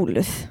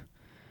brjáluð.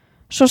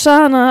 Svo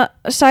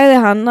sagði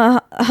hann að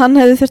hann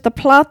hefði þurft að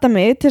plata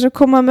mig til að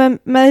koma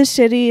með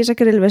sér í þessa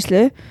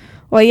grillveislu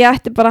og að ég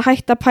ætti bara að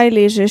hætta að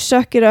pæla í þessu,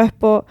 sökkir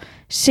upp og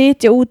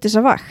sitja út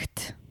þessa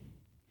vakt.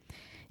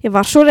 Ég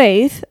var svo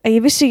reið að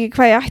ég vissi ekki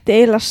hvað ég ætti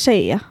eiginlega að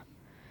segja.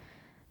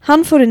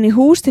 Hann fór inn í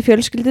hús til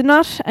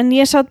fjölskyldunar en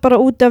ég satt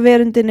bara út af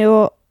verundinni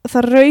og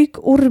það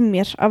rauk úr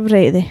mér af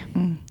reiði.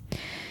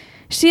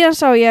 Síðan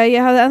sá ég að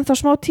ég hafði ennþá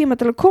smá tíma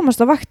til að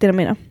komast á vaktina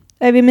mína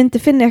ef ég myndi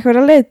finna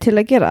eitthvað leið til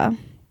að gera það.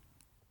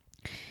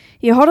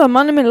 Ég horfði að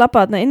manni minn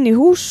labba þarna inn í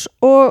hús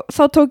og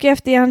þá tók ég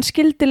eftir að hann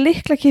skildi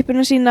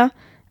lyklakippuna sína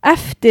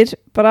eftir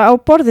bara á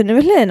borðinu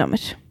við hliðina á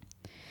mér.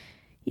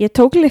 Ég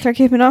tók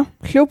lyklakippuna,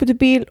 hljóp út í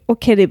bíl og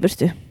keyrði í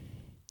burtu.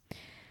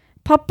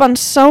 Pappan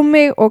sá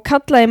mig og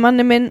kallaði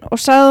manni minn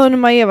og sagði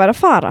honum að ég var að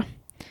fara.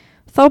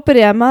 Þá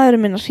byrjaði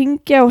maðurinn minn að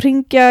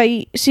hringja í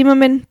síma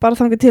minn bara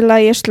þangað til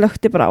að ég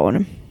slökkti bara á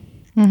honum.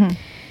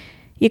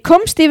 Ég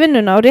komst í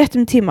vinnuna á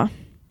réttum tíma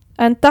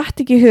en datt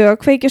ekki í huga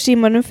að kveikja á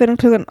símanum fyrir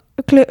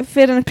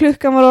en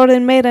klukkan var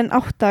orðin meira en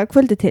 8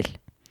 kvöldi til.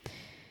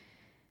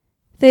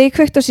 Þegar ég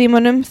kveikti á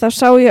símanum þá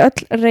sá ég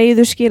öll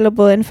reiðu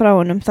skilaboðin frá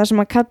honum þar sem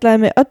hann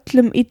kallaði mig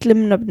öllum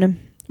illum nöfnum,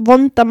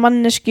 vonda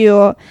mannesku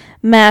og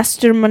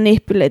master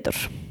manipulator.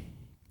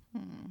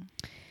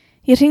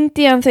 Ég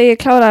hringdi í hann þegar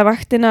ég kláraði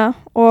vaktina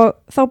og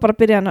þá bara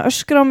byrjaði hann að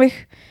öskra á mig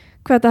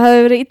hvað þetta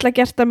hefði verið illa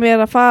gert að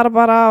mér að fara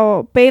bara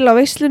og beila á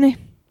veislunni.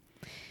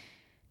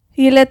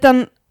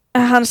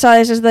 Hann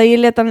sagði þess að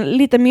ég let hann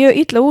líta mjög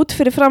illa út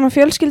fyrir framan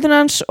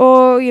fjölskylduna hans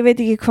og ég veit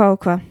ekki hvað og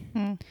hvað.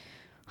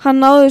 Hann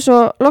náði svo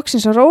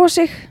loksins að róa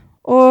sig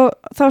og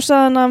þá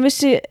sagði hann að hann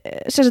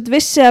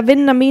vissi að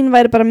vinna mín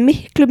væri bara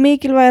miklu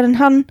mikilvægir en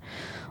hann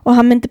og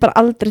hann myndi bara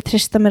aldrei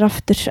treysta mér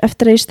aftur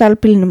eftir að ég stæl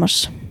bílnum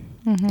hans.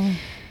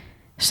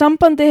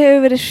 Sambandi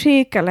hefur verið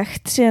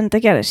hrikalegt síðan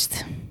þetta gerist.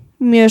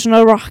 Mjög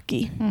svona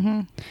rocky.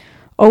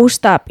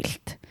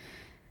 Óstabílt.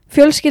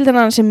 Fjölskyldan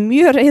hans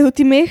mjög reið út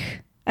í mig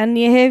en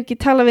ég hef ekki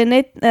talað við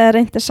neinn eða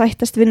reynt að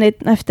sættast við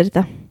neinn eftir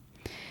þetta.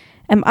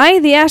 Am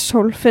I the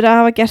asshole fyrir að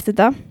hafa gert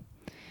þetta?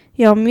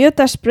 Ég var mjög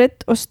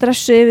desperate og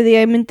stressuð yfir því að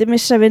ég myndi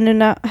missa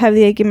vinnuna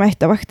hefði ég ekki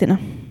mætt á vaktina.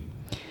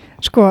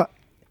 Sko,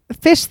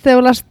 fyrst þegar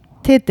þú last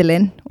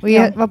titilinn og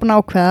ég var búin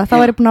að ákveða, þá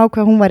var ég búin að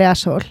ákveða að hún væri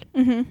asshole.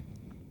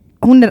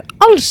 Hún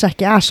alls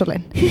ekki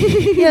asshole-in.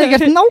 Ég hef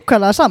gert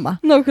nákvæmlega sama.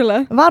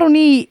 Nákvæmlega. Var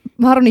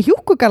hún í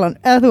hjúkugalan?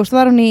 Eða þú veist,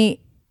 var hún í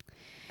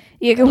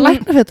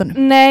læknafötunum?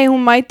 Nei,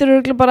 hún mætir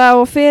örugglega bara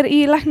og fer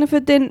í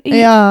læknafötin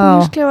í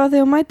búnisklefa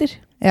þegar hún mætir.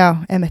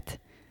 Já, einmitt.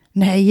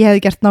 Nei, ég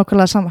hefði gert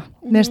nákvæmlega sama.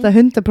 Mér finnst það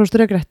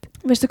 100% rökrétt.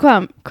 Veistu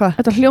hvað?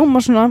 Þetta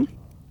hljómar svona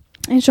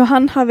eins og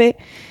hann hafi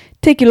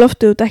tekið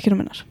loftið út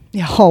dekkinum hennar.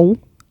 Já,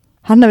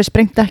 hann hafi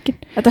sprengt dekkin.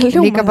 Þetta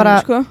hljómar bara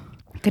sko.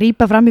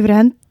 Grípa fram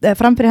fyrir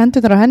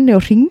hendunar á henni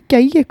og ringja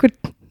í einhver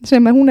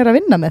sem hún að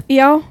vinna með.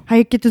 Já.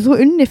 Hæ, getur þú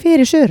unni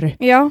fyrir Söru?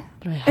 Já,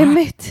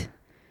 einmitt.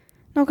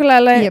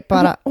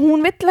 Nákvæmlega,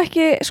 hún vill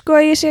ekki sko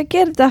að ég sé að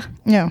gera þetta.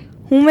 Já.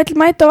 Hún vill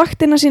mæta á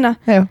vaktina sína.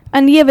 Já.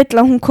 En ég vill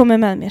að hún komi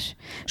með mér.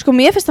 Sko,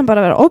 mér finnst hann bara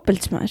að vera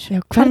óbildsmaður.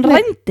 Já, hann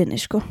rændinni,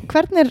 sko.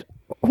 Hvernig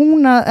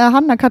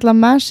hann að kalla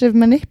massive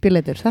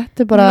manipulator?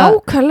 Þetta bara...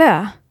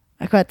 Nákvæmlega.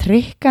 Eitthvað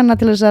trikkana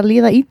til þess að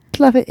líða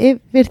illa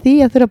yfir því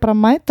að þurfa bara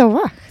að mæta á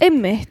vakt.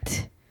 Einmitt.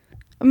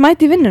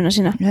 Mæti í vinnuna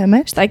sína.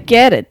 I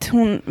get it.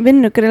 Hún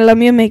vinnur greinilega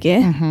mjög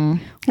mikið.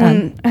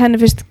 Henni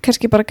finnst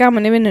kannski bara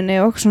gaman í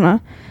vinnunni og svona.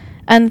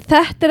 En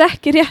þetta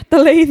ekki rétt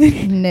að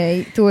leiðin.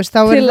 Nei, þú veist, þá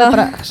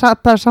það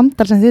bara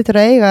samtal sem þið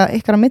þurfa að eiga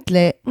ykkar á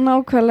milli.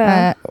 Nákvæmlega.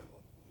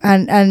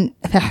 En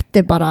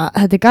þetta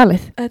þetta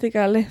galið. Þetta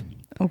galið.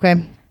 Ok.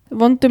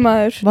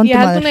 Vondumaður. Ég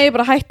held hún eigi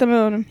bara að hætta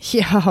með honum.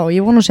 Já,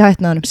 ég vona hún sé hætt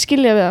með honum.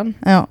 Skilja við hann.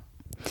 Já.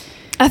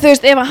 Þú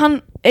veist, ef hann,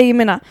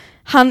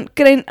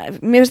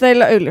 mér finnst það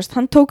eiginlega augljóst.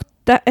 Hann tók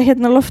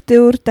loftið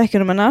úr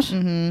dekkjunum hennar.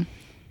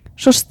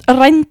 Svo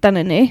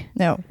rændan henni.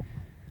 Já.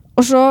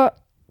 Og svo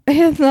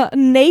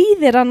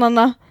neyðir hann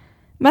hana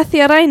með því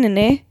að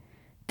ræninni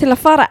til að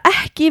fara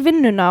ekki í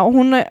vinnuna og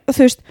hún,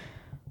 þú veist,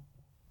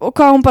 og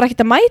hvað hún bara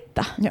ekkert að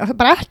mæta. Já,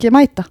 bara ekki að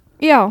mæta.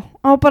 Já,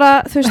 og bara,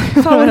 þú veist,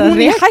 þá hún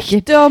í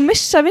hættu að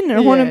missa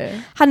vinnuna.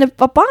 Hann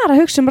bara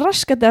að hugsa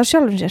raskat á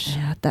sjálfum sér.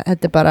 Já,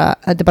 þetta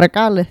er bara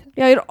galið.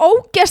 Já, ég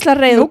ógeðslega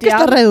reið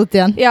út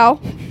í hann. Já.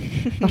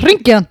 Þá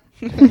hringi hann.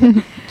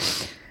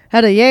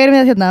 Herðu, ég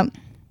með hérna.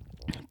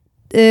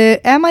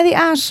 Am I the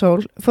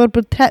asshole for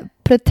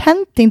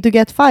pretending to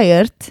get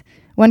fired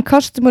when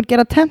customer get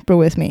a temper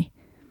with me?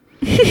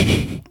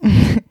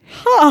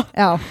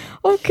 Já.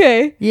 Ok.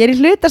 Ég í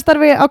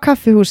hlutastarfi á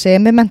kaffihúsi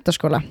með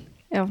menntaskóla.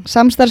 Já.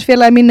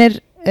 Samstarfsfélagi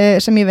mínir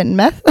sem ég vinn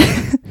með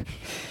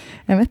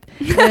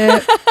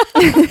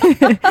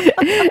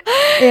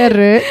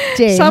eru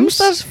James.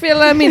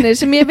 Samstarfsfélagi mínir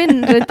sem ég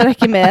vinn reyndar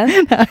ekki með.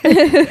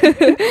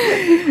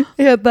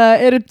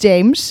 Eru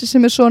James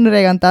sem sonur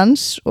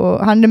eigandans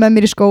og hann með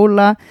mér í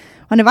skóla.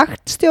 Hann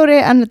vaktstjóri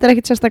en þetta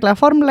ekkert sérstaklega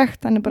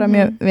formlegt, hann bara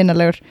mjög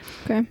vinalegur.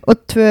 Okay. Og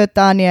 2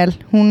 Daniel,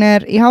 hún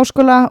í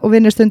háskóla og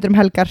vinnur stundum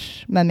helgar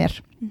með mér.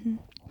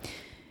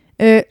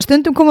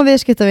 Stundum koma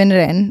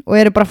viðskiptavinir inn og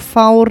eru bara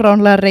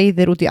fáránlega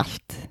reiðir út í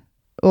allt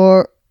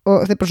og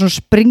þeir bara svona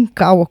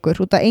springa á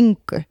okkur út af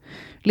engu.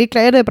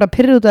 Líklega þeir bara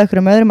pirrið út af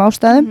einhverjum öðrum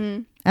ástæðum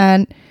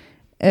en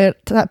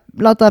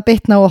láta það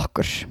bitna á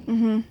okkur,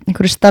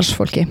 einhverju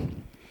starfsfólki.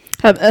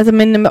 Þetta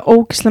minnir mig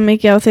ógeðslega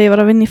mikið á þegar ég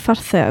var að vinna í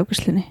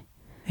farþegaafgreiðslunni.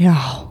 Já.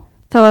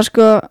 Það var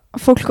sko,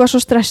 fólk var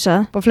svo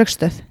stressað. Upp á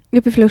flugstöð.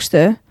 Upp í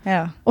flugstöð.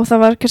 Já. Og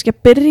það var kannski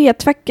að byrja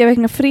 2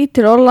 vikna frí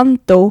til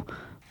Orlando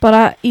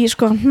bara í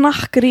sko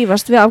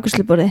hnakkrífast við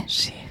afgreiðsluborðið.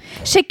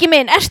 Siggi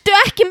minn, ertu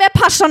ekki með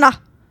passana?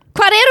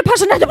 Hvar eru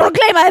passana? Ertu búin að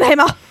gleyma þeim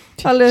heima?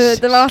 Alveg,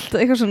 þetta var allt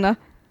eitthvað svona.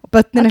 Og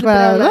börnin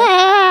eitthvað.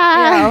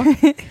 Já.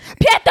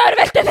 Pétur,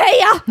 viltu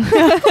þegja?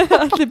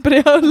 Allir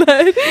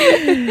brjálæðir.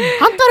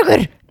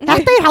 Handvargur.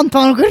 Þetta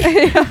handvargur. Já,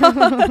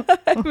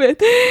 ég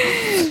veit.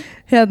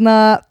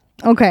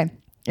 Ok.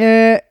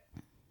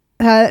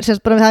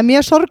 Það er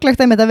mjög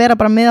sorglegt að vera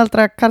bara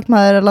miðaldra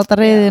karlmaður að láta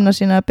reiðina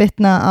sína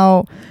bitna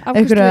á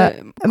einhverja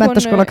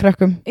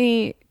menntaskólakrökkum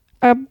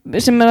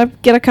sem að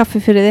gera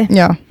kaffi fyrir því.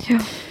 Já.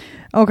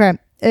 Ok.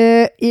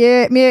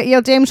 Ég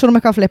og James vorum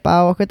eitthvað að flippa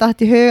og okkur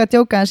datt í hug að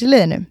djóka hans í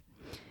liðinu.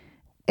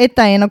 Einn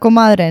daginn kom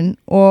maðurinn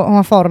og hann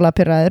var fárlega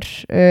pirraður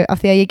af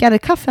því að ég gerði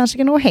kaffi hans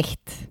ekki nógu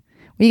heitt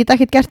og ég get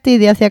ekkert gert í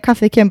því að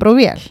kaffið kemur bara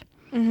vel.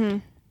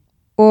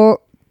 Og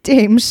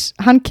James,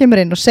 hann kemur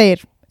inn og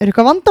segir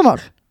eitthvað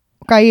vandamál?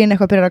 Og gæinn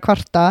eitthvað byrjar að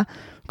kvarta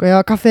og já,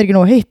 kaffi ekki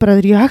nógu heitt, bara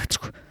það ég hægt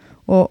sko.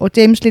 Og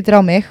James lítir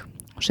á mig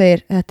og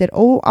segir, þetta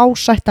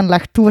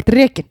óásættanlegt, þú ert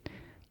rekin.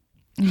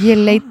 Ég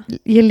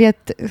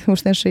lét, þú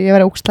veist, eins og ég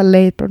var ógstlega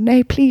leið, bara,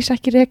 nei, please,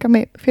 ekki reka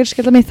mig,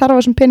 fjölskylda mig þarf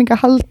þessum pening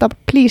að halda,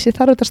 please, ég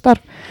þarf þetta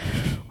starf.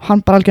 Og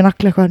hann bara algjör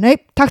nagli eitthvað, nei,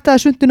 takk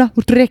það sunduna,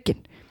 þú ert rekin.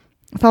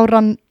 Og þá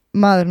rann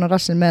maðurinn á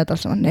rassin með þetta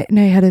alls saman,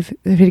 nei, herri,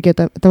 fyrir ekki,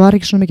 þetta var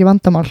ekki svona mikið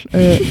vandamál,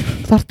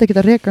 þarftu ekki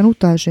að reka hann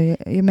út af þessu,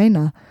 ég meina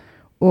það.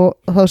 Og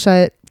þá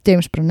sagði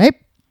James bara, nei,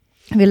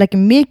 við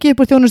leggjum mikið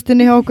upp á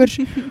þjónustunni hjá okkur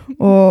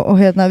og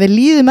við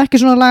líðum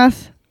ekki svona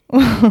lagað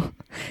og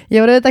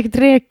ég var auðvitað ekki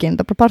rekin,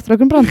 það bara partur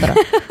okkur brandara.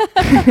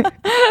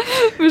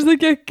 Finnst það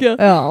geggja?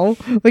 Já,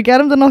 við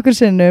gerum það nokkur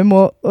sinnum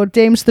og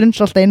James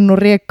strunns alltaf inn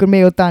og rekur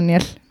mig og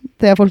Daniel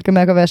þegar fólk er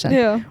með eitthvað vesen.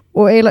 Já.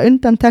 Og eiginlega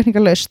undan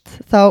tekníkalaust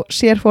þá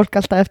sér fólk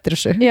alltaf eftir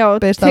þessu. Já,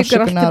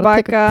 tekur allt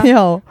tilbaka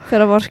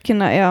fyrir að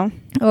vorkina, já.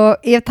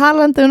 Og ég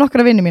tala enda um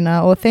nokkra vini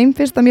mína og þeim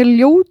finnst það mjög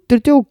ljótur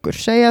djókur,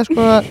 segja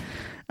sko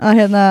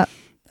að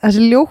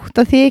þessi ljótt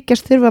að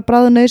þykjast þurfa að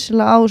bráða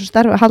nauðsynlega á þessu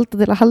starfi að halda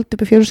til að halda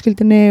upp í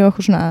fjölskyldinni og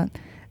eitthvað svona.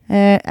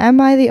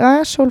 Am I the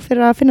asshole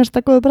fyrir að finnast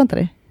það góðu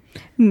brandari?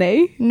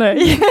 Nei.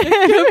 Ég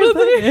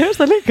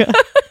finnst það líka.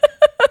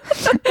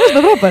 Finnst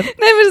það frábært?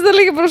 Nei, finnst það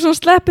líka bara svona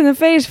slap in the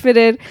face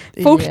fyrir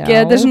fólki.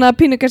 Þetta er svona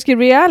pínu kannski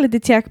reality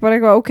check, bara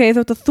eitthvað, ok,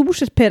 þótt að þú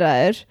sér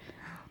pirraður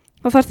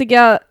þá þarfst ekki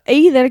að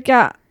eyða ekki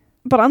að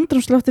bara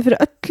andrúmslofti fyrir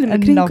öllum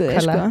í kringu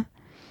þig, sko.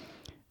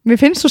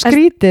 Mér finnst svo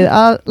skrítið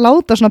að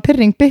láta svona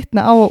pirring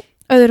bitna á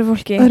öðru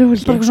fólki.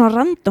 Bara svona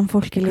random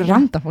fólki líka.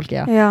 Random fólki,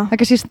 já. Það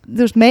kannski,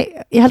 þú veist,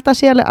 ég held að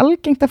sé alveg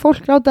algengt að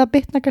fólk láta að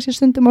bitna kannski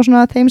stundum á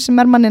svona þeim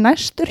sem er manni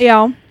næstur. Já.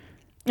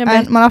 En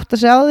mann átt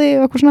að segja á því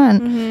og eitthvað svona,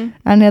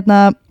 en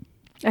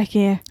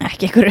ekki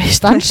einhverju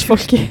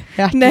stansfólki.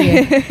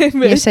 Nei.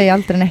 Ég segi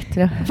aldrei neitt.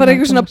 Bara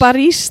einhver svona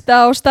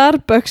barista á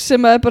Starbucks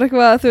sem er bara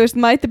eitthvað, þú veist,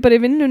 mæti bara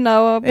í vinnuna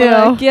og bara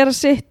gera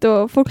sitt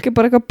og fólk er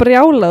bara eitthvað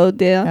brjálað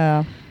út í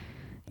það.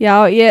 Já,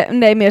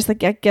 mér finnst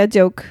það ekki að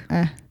joke.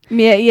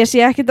 Ég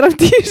sé ekki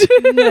dræmt í þessu.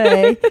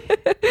 Nei,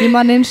 ég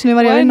man eins og ég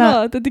var í að vinna.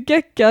 Þetta er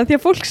geggjað, því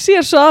að fólk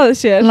sér svo að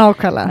sér.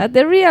 Nákvæmlega.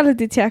 Þetta er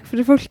reality check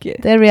fyrir fólki.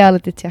 Þetta er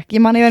reality check.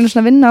 Ég man ég var eins og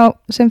að vinna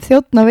sem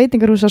þjónn á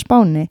veitingarhús á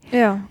Spáni.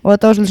 Já. Og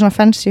þetta var svolítið svona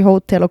fancy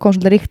hótel og kom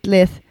svolítið ríkt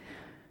lið.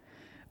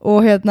 Og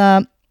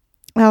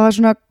það var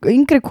svona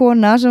yngri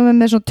kona sem var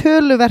með svona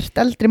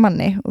töluvert eldri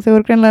manni og þau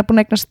voru greinilega búin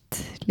að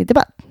eignast lítið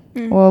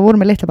barn og voru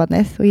með litla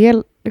barnið og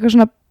ég eitthvað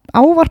svona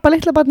ávarpa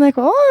litla barnið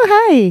eitthvað,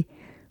 hei.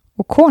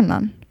 Og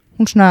konan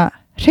hún svona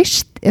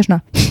hrist eða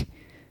svona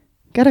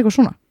gerði eitthvað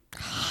svona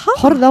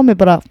horfði á mig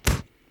bara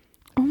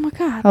oh my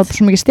god það var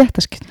svo mikið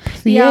stjættaskyn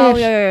því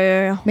ég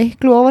er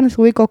miklu ofanir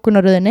þú í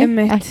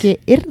goggunaröðinni ekki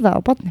yrða á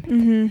barni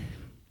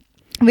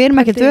við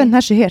erum ekki döðin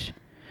þessu hér.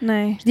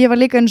 Nei. Ég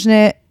var líka einu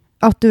svona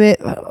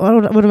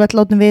vorum við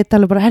látum við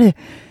tala bara herðu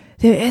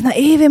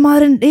þegar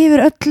yfirmaðurinn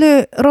yfir öllu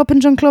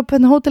Robinson Club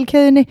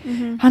hótelkeðinni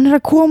hann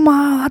er að koma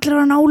allir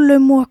á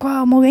nálum og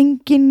hvað má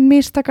engin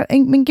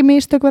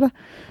mistök vera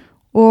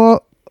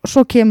og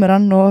svo kemur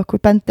hann og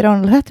eitthvað bendir á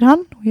hann og þetta er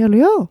hann og ég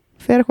alveg, já,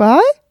 fer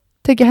eitthvað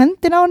tekið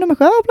hendin á hann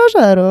eitthvað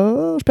blásaður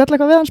og spjalla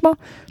eitthvað við hann smá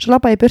svo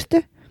labba ég í burtu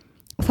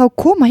og þá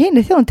koma hinn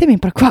í þjóðan til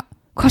mín bara,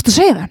 hvað ertu að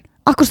segja við hann?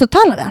 Akkur ertu að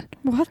tala við hann?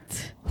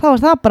 What? Þá var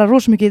það bara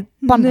rosa mikið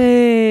bann.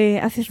 Nei,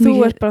 af því þú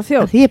ert bara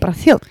þjóð. Því ég er bara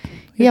þjóð.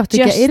 Ég átti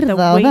ekki að yrða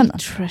á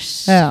þennan.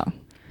 Já.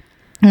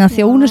 En að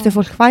þjónustu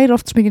fólk færi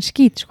oft svo mikið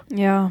skít, sko.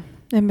 Já,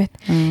 einmitt.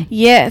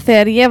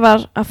 Þegar ég var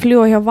að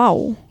fljúga hjá Vá,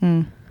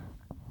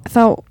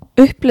 þá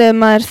upplifði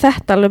maður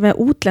þetta alveg með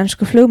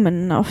útlensku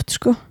flugmennina oft,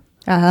 sko.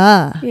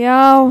 Aha.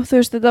 Já,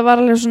 þú veist, þetta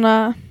var alveg svona,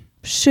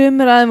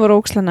 sumir aðeins voru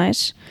óksla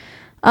næs.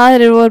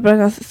 Aðrir voru bara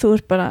eitthvað, þú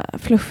ert bara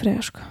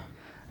flugfreyja, sko.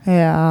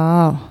 Já.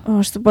 Og þú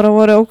veist, bara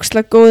voru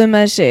óksla góði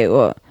með sig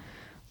og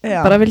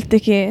bara vildi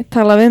ekki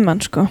tala við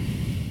mann, sko.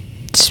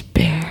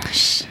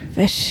 Spes.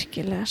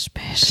 Virkilega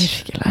spes.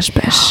 Virkilega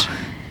spes.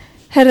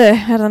 Herðu,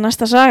 er það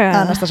næsta saga?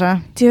 Það er næsta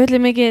saga. Djöfulli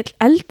mikið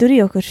eldur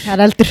í okkur. Það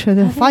er eldur,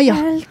 þetta er fæja.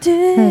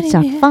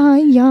 Þetta er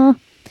fæja.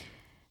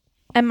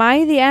 Am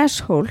I the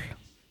asshole?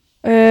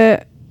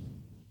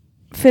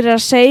 Fyrir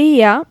að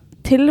segja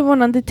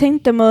tilvonandi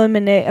tengdamóðu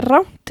minni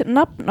rangt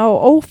nafn á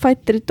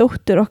ófættri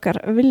dóttur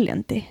okkar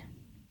viljandi.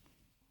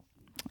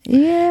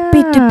 Yeah.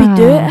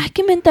 Bítu,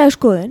 ekki myndaði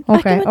skoðun.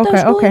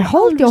 Ok,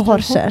 hold your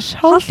horses.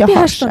 Hold your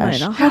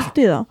horses. Hold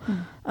í þá.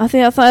 Af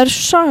því að það er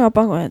saga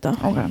bak við þetta.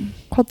 Ok,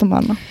 hvað um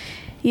hana?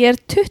 Ég er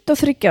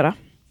 23 ára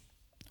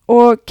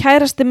og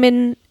kærasti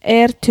minn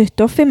er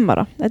 25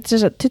 ára. Þetta er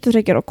þess að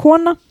 23 ára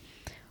kona,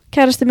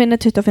 kærasti minn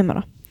er 25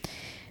 ára.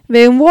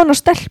 Við höfum von á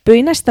stelpu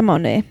í næsta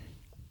mánuði.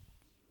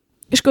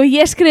 Sko,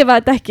 ég skrifaði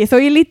þetta ekki, þó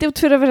ég líti út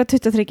fyrir að vera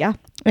 23.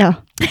 Já.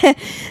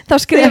 Þá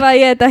skrifaði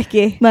ég þetta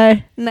ekki.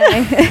 Nei.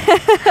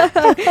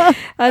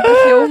 Þetta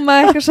hljóma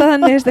eitthvað svo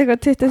þannig,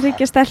 eitthvað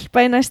 23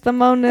 stelpa í næsta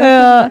mánuði.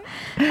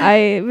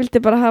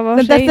 Vildi bara hafa á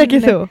hreinu. Þetta er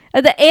ekki þú?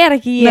 Þetta er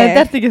ekki ég. Nei,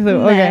 þetta er ekki þú.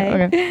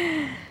 Ok.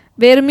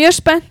 Við erum mjög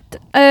spennt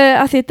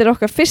að þetta er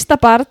okkar fyrsta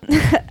barn.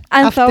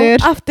 En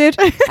aftur.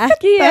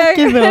 Ekki ég.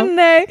 Ekki þú.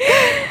 Nei.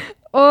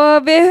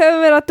 og við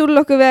höfum verið að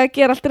dúlla okkur við að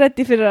gera allt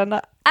ready fyrir hana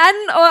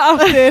enn og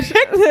aftur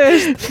þú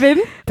veist,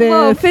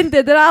 fyndið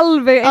þetta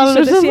alveg eins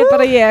og þetta sé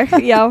bara ég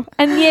já,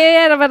 en ég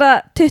að vera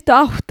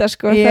 28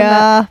 sko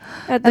já,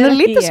 en það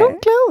lítið svo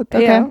út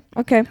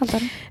okay.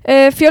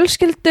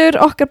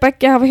 Fjölskyldur okkar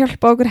beggja hafa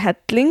hjálpað okkur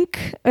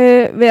helling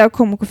við að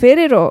koma okkur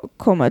fyrir og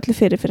koma öllu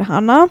fyrir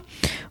hana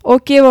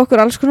og gefa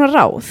okkur alls konar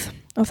ráð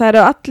og það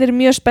eru allir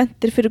mjög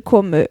spenntir fyrir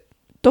komu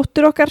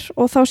dóttur okkar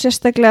og þá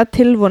sérstaklega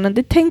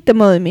tilvonandi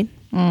tengdamóðir mín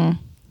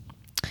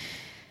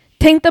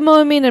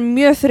Tengdamóðir mín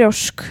mjög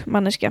þrjósk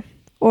manneskja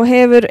og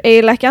hefur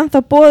eiginlega ekki ennþá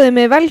boðið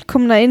mig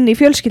velkomna inn í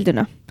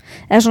fjölskylduna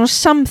eða svona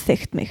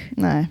samþykkt mig.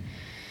 Nei.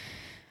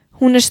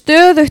 Hún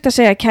stöðugt að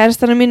segja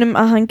kærastanum mínum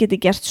að hann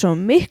geti gert svo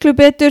miklu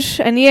betur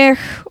en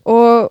ég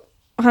og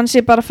hann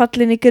sé bara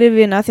fallin í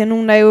grifina því að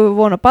núna ég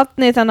vona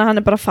barni þannig að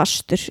hann bara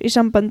fastur í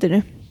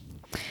sambandinu.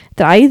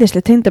 Þetta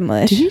æðislega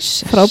tengdamóðir,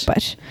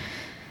 frábær.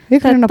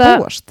 Við hvernig að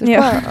búast?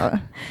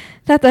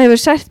 Þetta hefur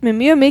sært mig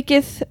mjög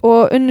mikið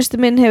og unnustu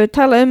minn hefur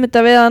talað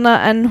þetta við hana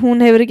en hún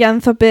hefur ekki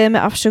ennþá beðið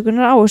með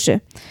afsökunar á þessu.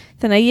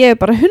 Þannig að ég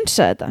bara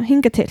hunsa þetta,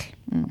 hinga til.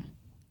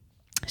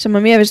 Sem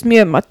að mér finnst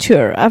mjög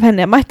mature af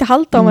henni. Mætti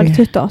halda á hann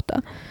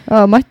 28. Já,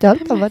 mætti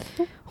halda á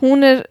hann.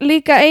 Hún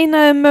líka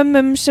einaði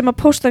mömmum sem að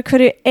posta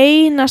hverju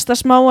einasta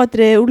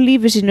smáatriði úr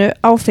lífi sínu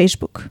á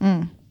Facebook.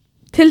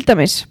 Til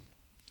dæmis,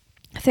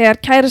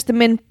 þegar kærasti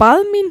minn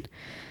bað mín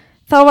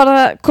þá var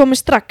það komið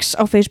strax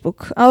á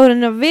Facebook áður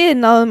en við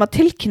náðum að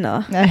tilkynna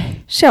það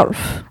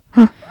sjálf.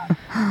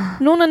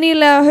 Núna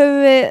nýlega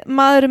höfum við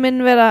maðurinn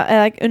minn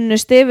eða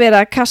unnusti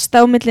verið að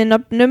kasta á milli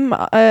nöfnum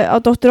á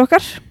dóttur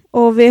okkar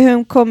og við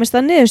höfum komist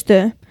að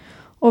niðurstöðu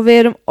og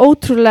við erum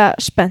ótrúlega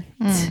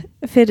spennt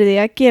fyrir því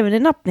að gefa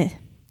henni nafnið.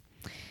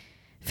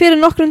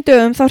 Fyrir nokkrum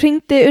dögum þá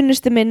hringdi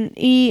unnusti minn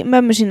í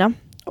mömmu sína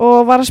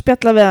og var að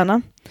spjalla við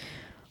hana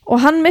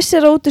og hann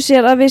missir út úr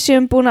sér að við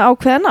séum búin að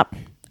ákveða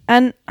nafn.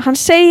 En hann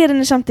segir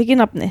henni samt ekki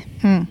nafni.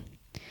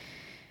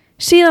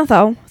 Síðan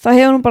þá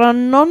hefur hún bara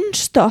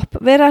non-stop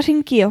verið að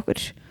hringi í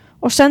okkur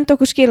og senda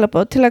okkur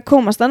skilaboð til að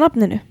komast að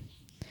nafninu.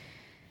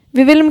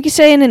 Við viljum ekki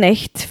segja henni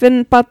neitt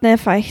fyrir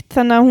barnið fætt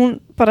þannig að hún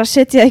bara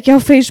setja ekki á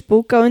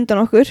Facebook á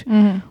undan okkur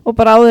og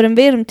bara áður en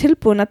við erum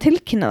tilbúin að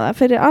tilkynna það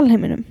fyrir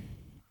alheiminum.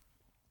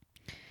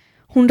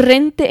 Hún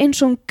reyndi eins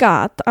og hún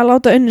gat að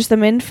láta unnusta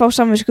minn fá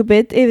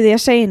samviskubit yfir því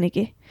að segja henni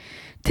ekki.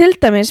 Til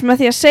dæmis með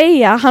því að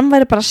segja að hann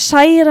væri bara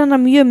særa hana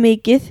mjög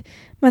mikið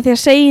með því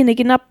að segja henni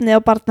ekki nafnið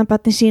á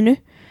barnabarni sínu.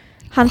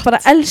 Hann bara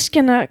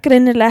elski hana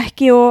greinilega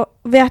ekki og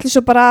við ætlum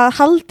svo bara að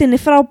halda henni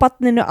frá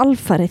barninu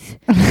alfarið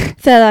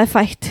þegar það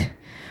fætt.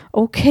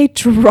 Ok,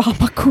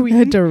 drama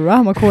queen.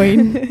 Drama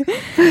queen.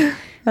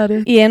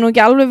 Ég nú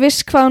ekki alveg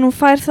viss hvaðan hún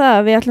fær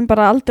það. Við ætlum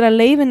bara aldrei að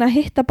leyfa henni að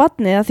hitta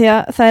barnið því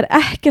að það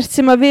ekkert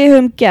sem að við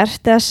höfum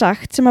gert eða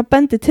sagt sem að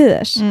bendi til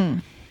þess.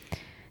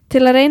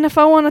 Til að reyna að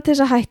fá hana til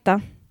þess að hætta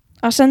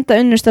að senda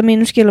unnusta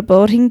mínum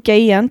skilaboð og hringja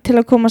í hann til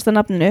að komast að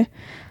nafninu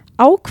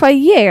ákvað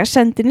ég að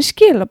senda henni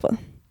skilaboð.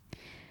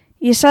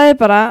 Ég sagði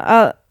bara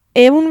að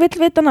ef hún vill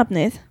vita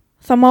nafnið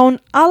þá má hún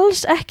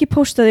alls ekki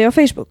posta því á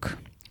Facebook.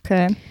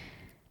 Okay.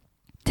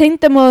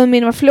 Tengdamóðir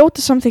mín var fljót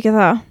að samþykja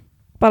það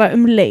bara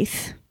leið.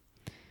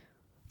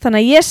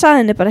 Þannig að ég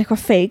sagði henni bara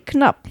eitthvað fake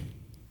nafn.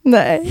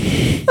 Nei.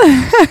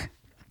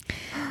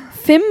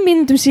 5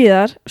 mínútum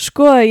síðar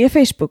skoðaði ég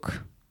Facebook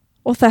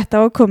og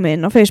þetta var komið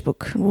inn á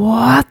Facebook.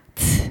 What?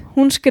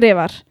 Hún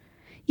skrifar: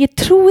 Ég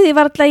trúi því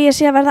varla að ég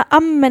sé að verða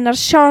ammennar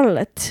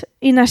Charlotte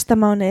í næsta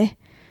mánuði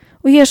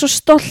og ég svo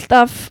stolt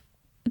af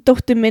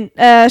dóttur minn,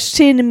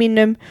 syni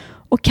mínum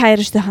og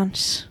kærustu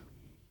hans.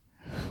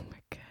 Oh my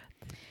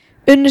God.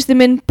 Unnusti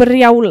minn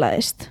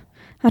brjálaðist.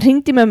 Hann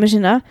hringdi mömmu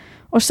sína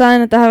og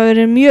sagði að þetta hafi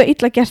verið mjög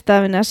illa gert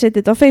af henni að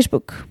setja þetta á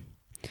Facebook.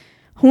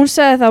 Hún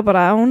sagði þá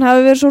bara að hún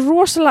hafi verið svo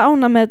rosalega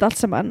ánægð með þetta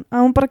allt saman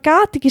að hún bara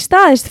gat ekki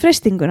staðist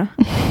freistinguna.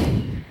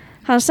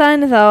 Hann sagði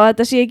henni þá að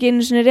þetta sé ekki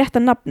einu sinni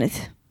rétta nafnið.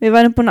 Við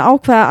værum búin að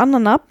ákveða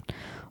annan nafn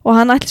og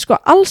hann ætli sko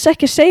alls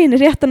ekki að segja henni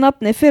rétta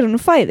nafnið fyrir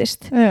hún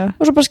fæðist. Og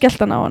svo bara skellt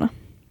hann á hana.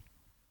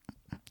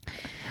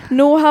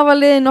 Nú hafa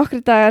liðið nokkri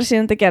dagar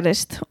síðan þetta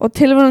gerðist og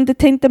tilvonandi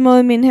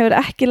tengdamóðir mín hefur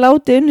ekki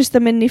látið unnusta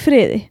minn í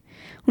friði.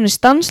 Hún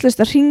stanslaust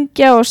að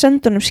hringja og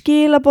senda honum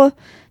skilaboð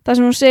þar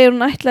sem hún segir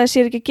hún ætlaði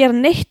sér ekki að gera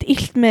neitt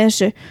illt með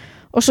þessu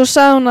og svo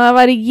sagði hún að það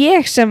væri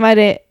ég sem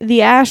væri the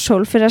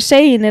asshole fyrir að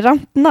segja henni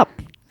rangt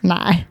nafn.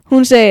 Nei.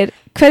 Hún segir,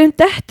 hverjum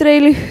dettur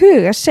eiginlega í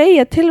hug að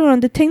segja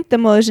tilvonandi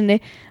tengdamóður sinni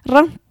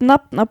rangt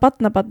nafn á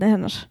barnabarni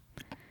hennar?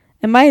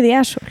 Am I the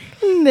asshole?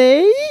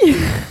 Nei.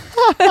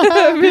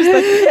 Vist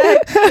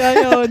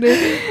það ekki?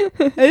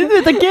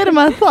 Auðvitað gerir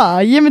maður það.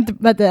 Ég myndi,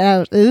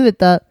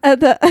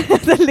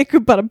 Þetta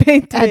liggur bara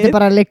beint við. Þetta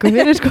bara liggur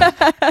fyrir sko.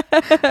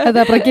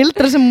 Þetta bara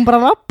gildra sem hún bara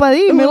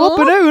rappaði í með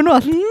opin augun og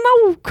allt.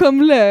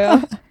 Nákvæmlega.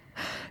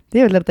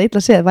 Ég vil þetta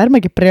illa segja, væri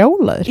maður ekki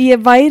brjálaður?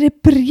 Ég væri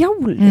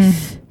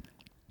brjáluð.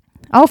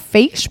 Á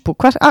Facebook,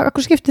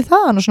 hvað skiptir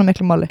það nú svona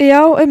miklu máli?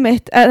 Já,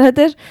 einmitt,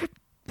 það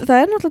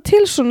er náttúrulega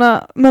til svona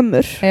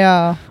mömmur.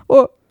 Já.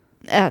 Og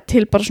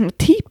til bara svona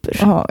týpur.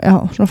 Já,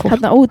 svona fólk.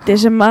 Þarna úti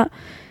sem að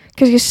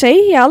kannski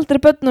segja aldrei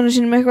börnunum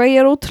sínum eitthvað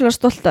ég ótrúlega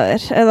stolt af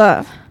þér eða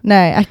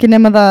nei, ekki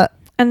nema það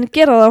en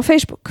gera það á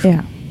Facebook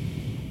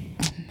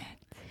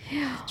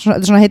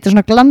þetta heitir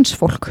svona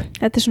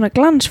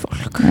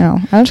glansfólk já,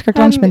 elskar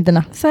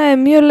glansmyndina það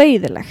mjög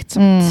leiðilegt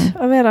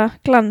að vera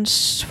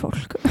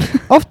glansfólk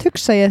oft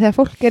hugsa ég þegar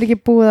fólk ekki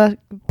búið að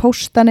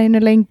pósta neinu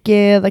lengi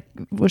eða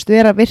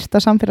vera virt á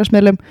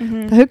samfélagsmiðlum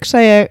það hugsa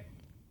ég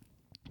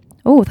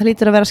það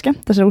lítur að vera að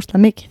skemmta sér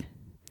úslega mikið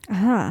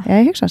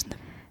ég hugsa það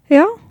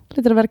já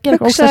lítur að vera að gera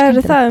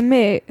hugsaður það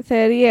mig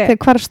þegar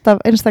hvarfst af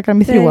Instagram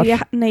í 3 ár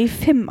nei,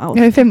 5 ár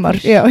já, í 5 ár,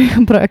 já,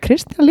 bara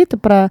Kristján lítur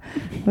bara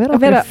að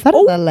vera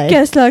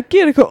ógeðslega að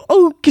gera eitthvað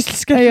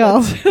ógeðslega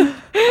skemmtilegt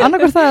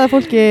annarkvært það að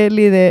fólki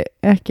líði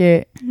ekki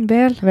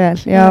vel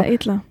eða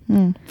illa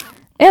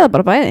eða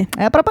bara bæði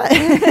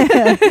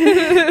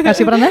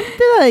kannski bara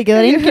nefndi það ekki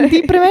það engin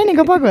dýpri meining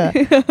á baku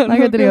það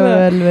getur ég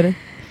vel verið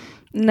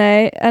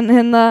nei, en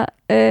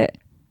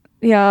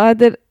já,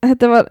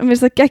 þetta var, mér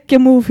finnst það geggja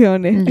múf hjá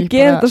henni að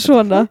gera þetta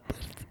svona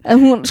en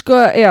hún,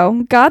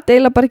 hún gat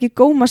eiginlega bara ekki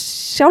góma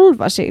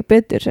sjálfa sig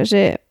betur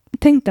þessi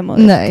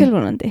tengdamóður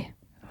tilvonandi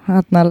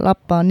hérna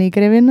labbaði í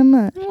grefina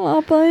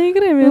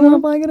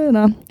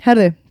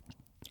herðu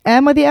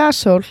am I the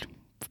asshole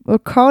for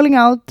calling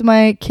out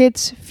my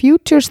kid's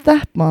future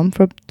stepmom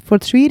for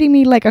treating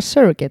me like a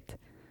surrogate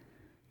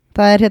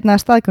það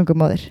hérna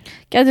staðgöngumóðir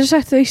getur þú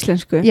sagt það á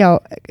íslensku? já,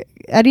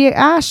 ég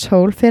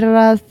asshole fyrir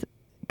að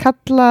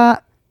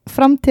kalla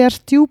framtíðar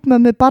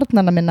stjúpmömmu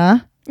barnana minna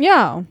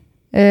já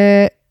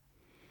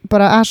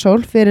bara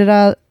asshole fyrir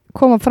að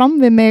koma fram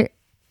við mig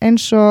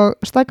eins og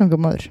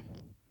staðgöngumóður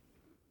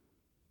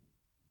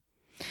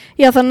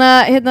já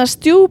þannig að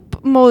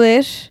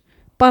stjúpmóðir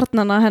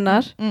barnana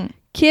hennar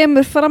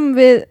kemur fram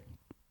við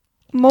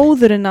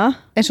móðurina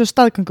eins og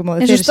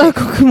staðgöngumóður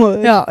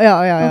já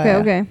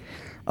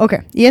ok,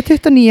 ég er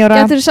 29 ára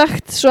getur þú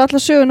sagt svo alla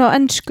söguna á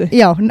ensku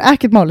já,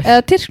 ekkert máli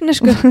eða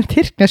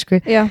tyrknesku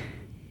já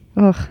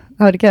það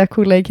var ekki að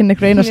kúla ég kynna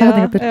ykkur einu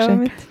setninga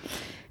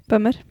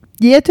bömmir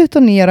ég er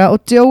 29 ára og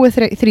Joe er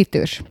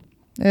 30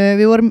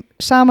 við vorum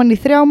saman í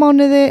 3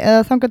 mánuði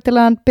eða þangað til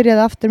að hann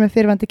byrjaði aftur með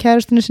fyrirvændi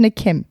kærustunni sinni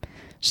Kim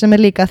sem er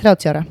líka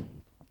 30 ára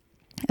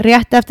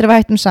rétt eftir að við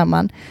hættum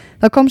saman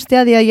þá komst ég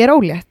að því að ég er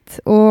ólétt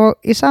og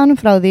ég sagði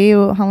hann frá því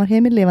og hann var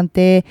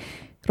heimilifandi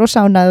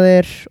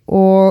rosánaður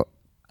og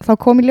þá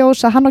kom í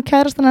ljós að hann og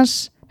kærastan hans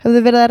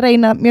höfðu verið að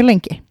reyna mjög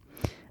lengi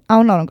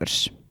án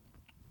árangurs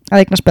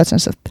að eignast börn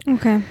sem sagt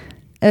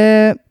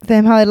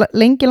þeim hafi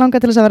lengi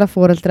langað til þess að vera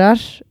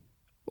foreldrar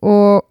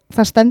og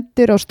það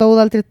stendur og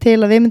stóð aldrei til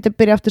að við myndum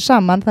byrja aftur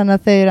saman þannig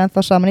að þau eru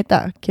ennþá saman í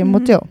dag Kim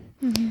og Joe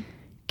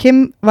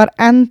Kim var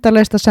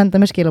endalaust að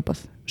senda mér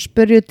skilaboð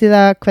spurði út í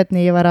það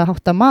hvernig ég var að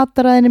hátta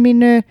mataræðinu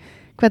mínu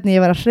hvernig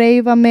ég var að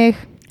hreyfa mig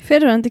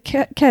fyrirverandi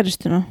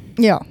kærustuna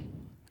já,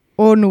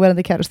 og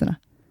núverandi kærustuna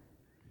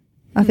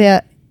af því að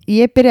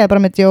ég byrjaði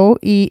bara með Joe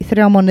í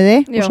 3 mánuði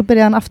og svo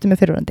byrjaði hann aftur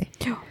með fyrirverandi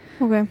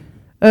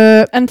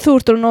en þú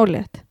ert úr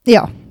ólétt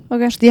já,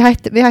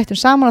 við hættum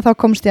saman og þá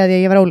komst ég að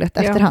ég var ólétt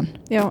eftir hann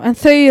já, en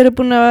þau eru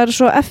búin að vera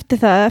svo eftir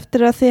það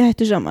eftir að þið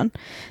hættu saman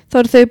þá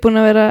eru þau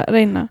búin að vera að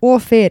reyna og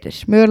fyrir,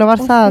 mögulega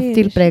var það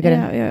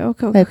dílbreykurinn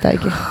veit það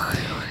ekki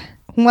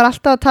hún var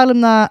alltaf að tala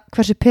um það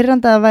hversu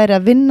pirrandi að væri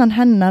að vinnan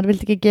hennar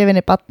vildi ekki gefa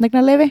henni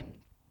barneignarleyfi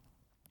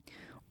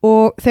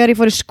og þegar ég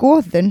fór í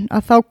skoðun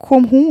að þá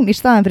kom hún í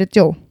staðinn fyrir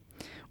Joe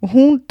og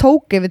hún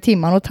tók yfir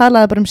tíman og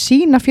talaði bara um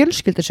sína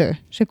fjölskyldusögu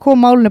sem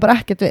kom málunni bara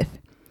ekkert við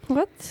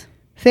what?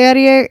 Þegar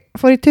ég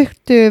fór í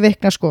 20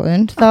 vikna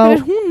skoðun þá er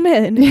hún með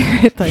henni? Ég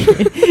veit það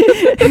ekki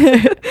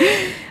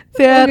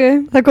þegar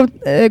það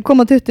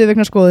kom á 20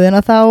 vikna skoðun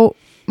að þá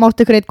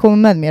mátti ykkur eitt koma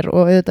með mér og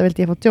auðvitað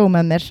vildi ég fá Joe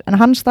með mér en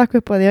hann stakk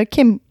upp á því að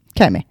Kim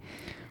kæmi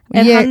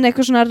en hann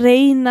eitthvað svona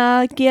reyna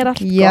að gera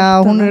allt gott já,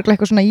 hún er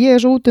eitthvað svona ég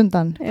er svo út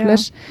undan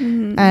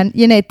en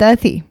ég neitaði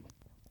því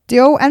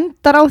Joe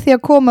endar á því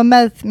að koma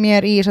með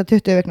mér í þessa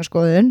 20 vikna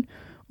skoðun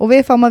og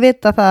við fáum að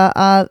vita það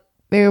að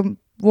við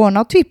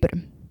vona á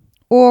tvíburum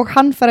og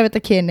hann fær að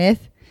vita kynið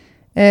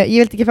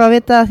ég vildi ekki fá að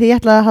vita því ég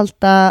ætlaði að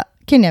halda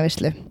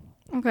kynjavislu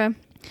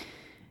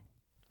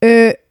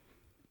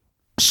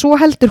svo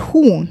heldur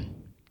hún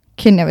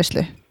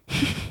kynjavislu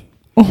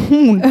og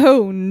hún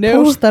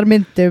póstar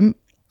myndum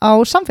á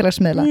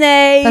samfélagsmiðla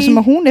þar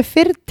sem að hún er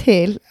fyrr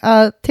til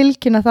að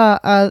tilkynna það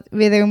að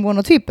við eigum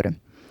vona á tvíburum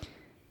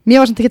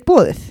mér var samt ekkert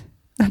boðið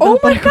oh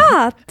my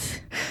god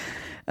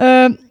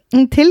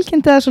hún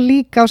tilkynnti það svo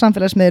líka á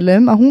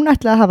samfélagsmiðlum að hún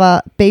ætlaði að hafa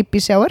baby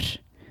shower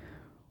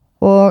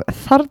og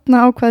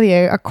þarna ákvað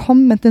ég að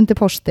kommenta undir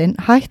postin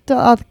hættu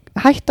að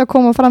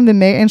koma fram við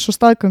mig eins og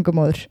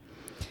staðgöngumóður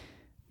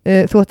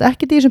þú átt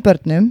ekkert í þessum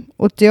börnum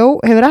og Joe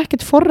hefur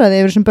ekkert forræði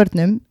yfir þessum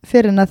börnum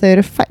fyrir en að þau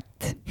eru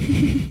fætt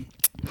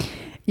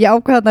ég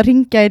ákvað þarna að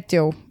ringja í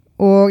Joe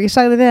og ég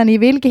sagði við hann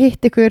ég vil ekki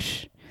hitt ykkur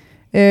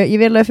ég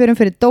vil að við förum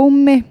fyrir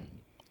dómi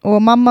og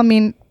mamma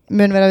mín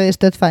mun vera við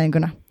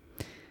stöðfæðinguna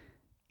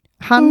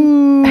hann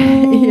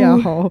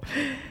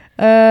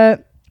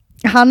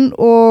hann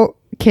og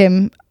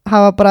Kim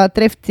hafa bara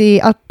dreift í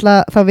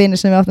alla þá vini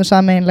sem við áttum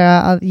sameiginlega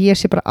að ég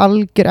sé bara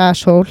algjör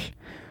asshole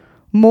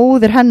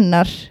móðir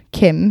hennar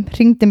Kim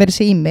hringdi mér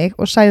í mig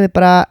og sagði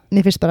bara,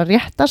 mér finnst bara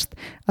réttast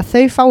að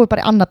þau fái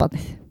bara í annað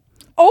barnið.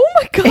 Oh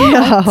my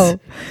god.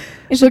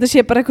 Eins og þetta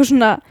sé bara eitthvað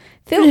svona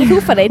þegar þú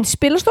fara einn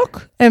spilastokk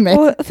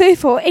og þau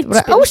fá einn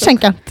spilastokk.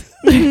 Ásengjant.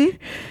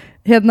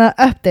 Hérna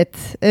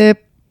update.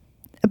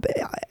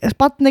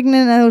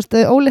 Barnignin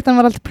eða ólítan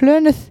var alltaf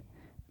plönuð.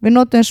 Við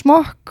notum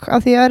smokk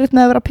af því að það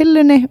með að vera á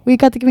pillunni og ég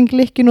gæti ekki fengið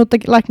lykkjun út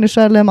af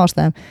læknisfræðilegum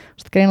ástæðum.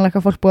 Greinilega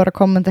eitthvað fólk búið að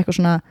kommenta eitthvað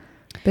svona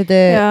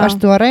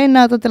varstu að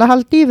reyna þetta til að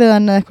halda í við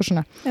hann eða eitthvað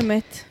svona.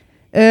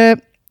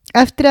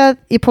 Eftir að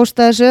ég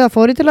postaði þessu það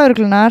fór ég til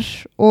lögreglunar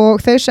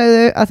og þau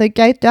sagðu að þau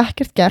gætu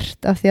ekkert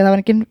gert af því að það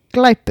var engin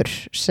glæpur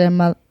sem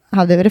að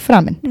hafði verið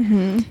framinn.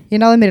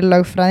 Ég náði mér í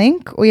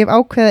lögfræðing og ég hef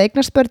ákveðið að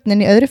eignast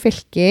börnin í öðru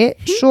fylki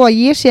svo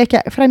að ég sé ekki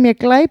að fremja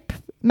glæp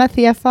með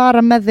því að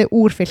fara með þau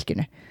úr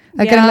fylkinu.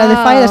 Það er greinlega að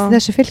þau fæðast í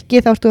þessu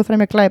fylki þá ertu að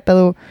fremja glæp að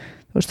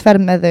þú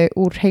ferð með þau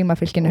úr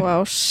heimafylkinu.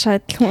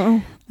 Sæll.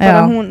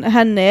 Bara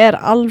henni er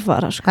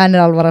alvara sko. Henni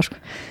er alvara sko.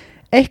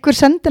 Einhver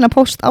sendi hana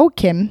post á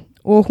Kim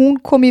og hún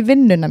kom í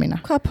vinnuna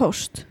mína. Hvað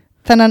post?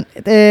 Þennan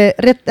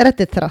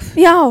Reddit þráð.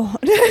 Já.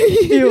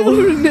 Jú.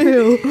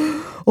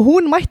 Og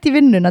hún mætti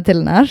vinnuna til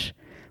hennar.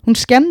 Hún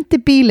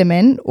skemmti bíli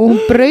minn og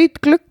hún braut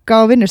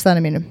glugga á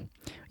vinnustæðinu mínum.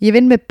 Ég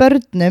vinn með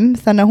börnum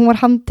þannig að hún var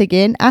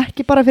handtekinn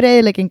ekki bara fyrir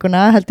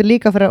eyðilegginguna heldur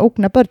líka fyrir að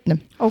ógna börnum.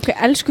 Ok,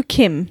 elsku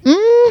Kim.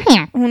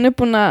 Hún er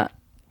búin að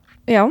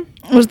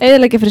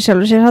eyðileggja fyrir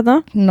sjálfur sér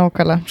þarna.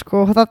 Nákvæmlega,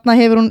 sko, þarna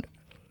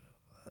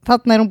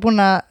er hún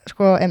búin að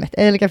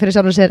eyðileggja fyrir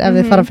sjálfur sér ef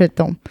þið fara fyrir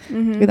dóm.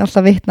 Við erum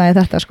alltaf vitnaði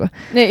þetta sko.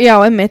 Nei, já,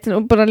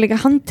 og bara líka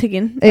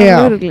handtekinn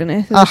á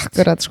lögreglunni.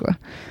 Akkurat sko.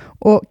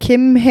 Og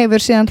Kim hefur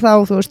síðan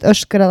þá,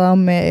 öskrað á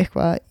mig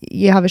eitthvað,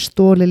 ég hafi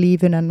stólið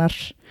lífin hennar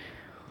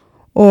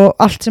og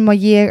allt sem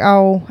að ég á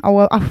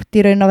átt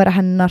í raun að vera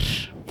hennar.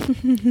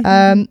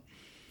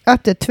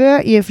 Upptöð 2,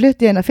 ég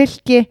flutti hennar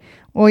fylki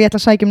og ég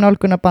ætla að sækja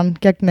nálgunabann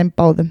gegn þeim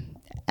báðum.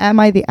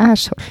 Am I the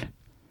asshole?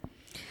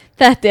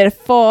 Þetta er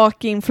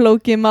fucking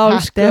flókið mál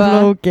sko. Þetta er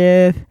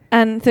flókið.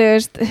 En þú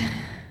veist,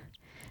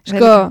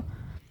 sko,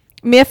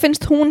 mér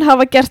finnst hún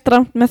hafa gert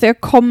rangt með því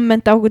að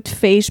kommenta á eitthvað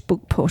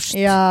Facebook post.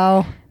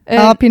 Já,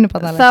 það var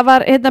pínubarnalegt. Það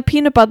var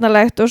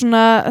pínubarnalegt og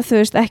svona, þú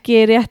veist,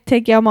 ekki rétt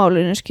tekið á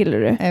málinu,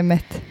 skilurðu.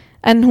 Einmitt.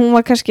 En hún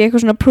var kannski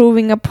eitthvað svona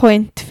proving a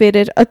point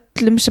fyrir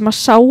öllum sem að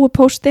sáu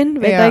postinn,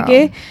 veit það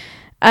ekki.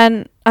 En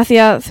að því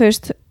að, þú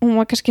veist, hún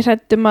var kannski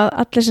hrædd að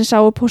allir sem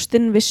sáu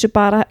postinn vissu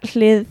bara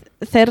hlið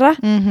þeirra.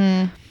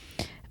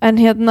 En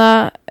hérna,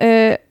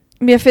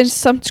 mér finnst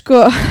samt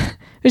sko,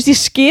 þú veist, ég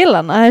skil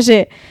hana,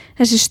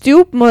 þessi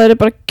stjúpmóðir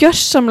er bara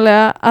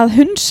gjörsamlega að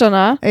hunsa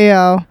hana.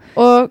 Já.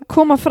 Og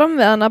koma fram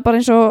við hana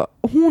bara eins og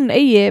hún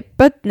eigi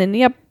börnin,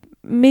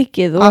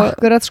 mikið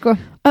Akkurat sko.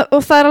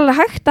 Og það er alveg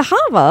hægt að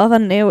hafa það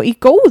þannig og í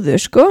góðu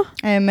sko.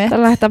 Einmitt. Það er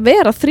alveg hægt að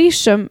vera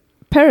threesome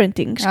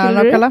parenting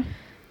skilur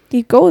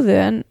í góðu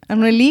en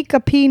hún er líka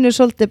pínu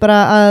svolítið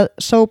bara að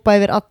sópa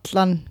yfir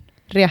allan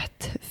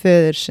rétt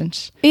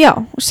föðursins. Já,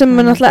 sem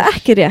er náttúrulega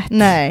ekki rétt.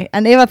 Nei,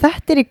 en ef að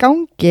þetta er í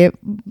gangi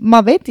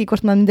maður veit ekki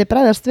hvort maður myndi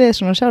bregðast við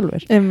svona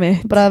sjálfur.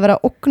 Bara að vera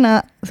að ógna,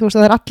 þú veist,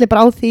 það er allir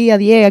bara á því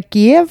að ég að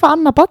gefa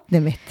annað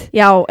barnið mitt.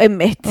 Já,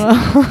 einmitt.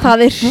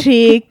 Það er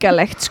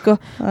hrikalegt sko.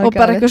 Og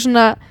bara eitthvað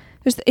svona,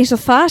 þú veist, eins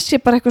og það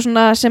sé bara eitthvað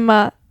svona sem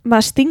að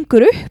maður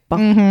stingur upp á.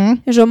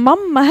 Eins og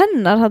mamma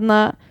hennar þarna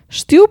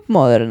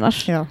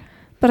stjúpmóðurinnar. Já.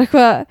 Bara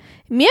eitthvað,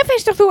 mér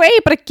finnst að þú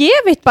eigi bara að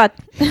gefa eitt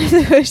barn.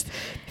 Þú veist.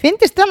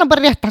 Finnst þarna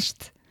bara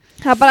réttast.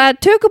 Það bara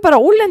tökum bara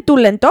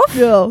úlend off.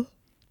 Já.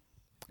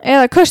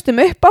 Eða köstum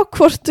upp á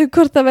hvort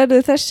það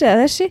verður þessi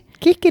eða þessi.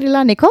 Kikkir í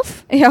lani koff.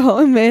 Já,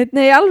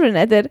 nei, alveg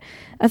þetta er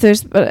þú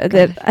veist,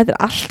 þetta er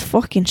allt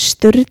fokkin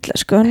sturla,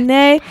 sko.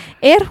 Nei,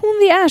 er hún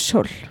the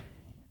asshole?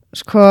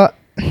 Sko,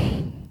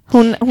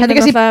 hún er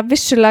náttúrulega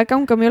vissulega að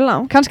ganga mjög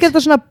langt. Kannski er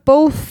þetta svona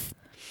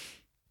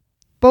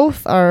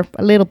both are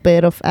a little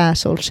bit of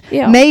assholes.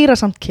 Já. Meira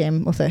samt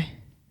Kim og þau.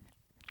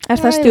 Er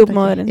það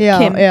stjúpmóðurinn?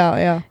 Kim?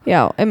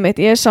 Já, einmitt,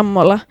 ég er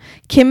sammála.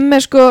 Kim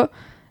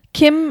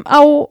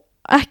á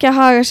ekki að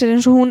haga sér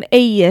eins og hún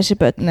eigi þessi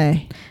börn. Nei.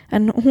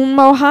 En hún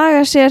má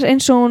haga sér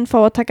eins og hún fá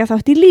að taka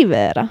þátt í lífið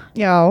þeirra.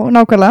 Já,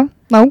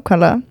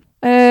 nákvæmlega.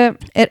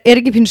 Er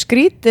ekki pínu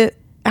skrítið?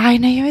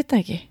 Nei, ég veit það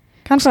ekki.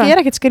 Kannski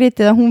er ekkert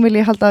skrítið að hún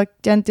vilji halda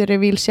gender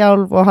reveal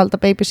sjálf og halda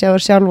baby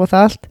shower sjálf og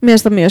það allt. Mér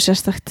finnst það mjög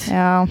sérstakt.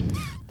 Já.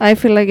 I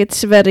feel like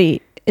it's very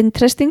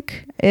interesting.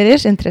 It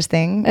is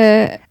interesting.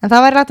 En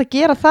það væri rætt að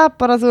gera það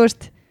bara, þú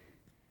veist,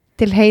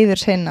 til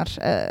heiðurs hennar.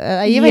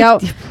 Ég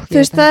veit. Þú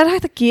veist, það er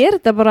hægt að gera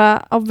þetta bara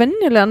á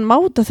venjulegan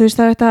máta, þú veist,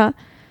 það er hægt að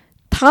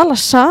tala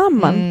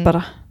saman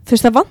bara. Þú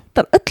veist, það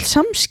vantar öll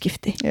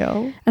samskipti. Já.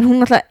 En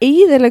hún alltaf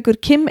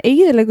Kim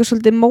eyðileggur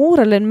svolítið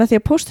móralinn með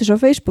því að posta þessu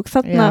á Facebook.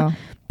 Þarna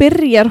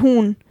byrjar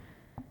hún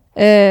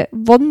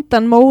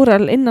vondan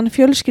móral innan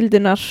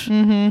fjölskyldunar.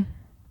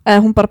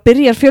 Eða hún bara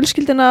byrjar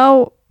fjölskylduna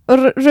á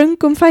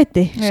röngum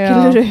fæti,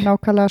 skilurðu? Já,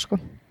 nákvæmlega sko.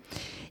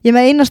 Ég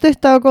með eina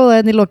stutta og góða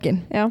hérna í lokin.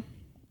 Já.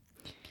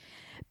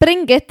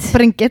 Bring it.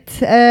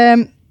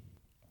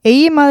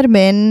 eiginmaður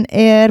minn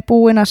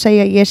búinn að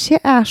segja ég sé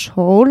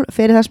asshole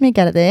fyrir það sem ég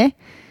gerði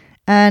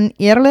en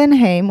ég á leiðinni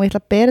heim og ég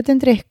ætla að bera þetta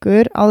undir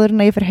ykkur áður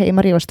en að ég fer heim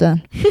að rífa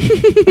stöðan.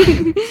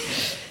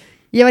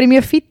 Ég var í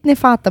mjög fínni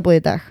fatabúð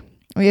í dag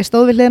og ég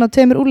stóð við hliðin á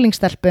 2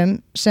 úrlingsstelpum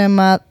sem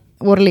að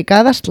voru líka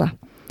að versla.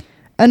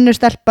 Önnur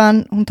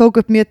stelpan, hún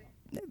tók upp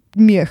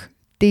mjög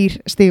dýr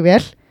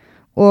stígvél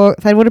og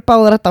þær voru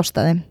báðar að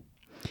dásta þeim.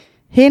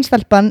 Hin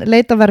stelpan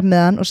leit á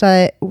vermiðan og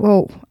sagði,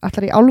 wow,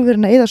 ætlar í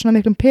álfurinn að eyða svona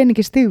miklum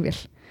peningi stígvél.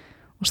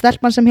 Og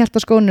stelpan sem hélt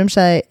á skónum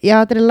sagði, já,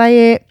 þetta er í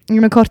lagi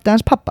með kortið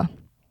hans pappa.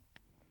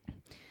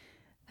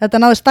 Þetta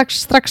náði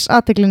strax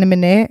athyglinni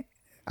minni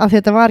af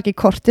því þetta var ekki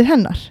kortið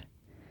hennar.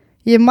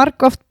 Ég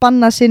margoft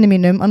bannað syni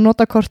mínum að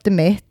nota kortið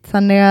mitt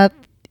þannig að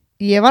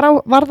ég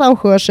varð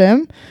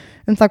áhugasöm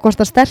það hvort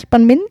að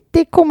stelpan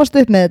myndi komast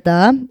upp með þetta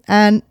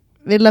en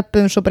við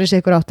löpum svo bara í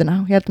sikur áttina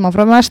og heldum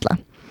áfram að versla.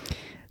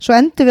 Svo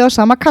endum við á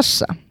sama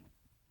kassa.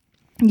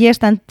 Ég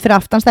stend fyrir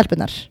aftan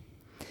stelpunar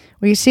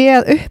og ég sé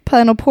að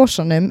upphæðin á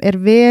pósunum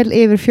vel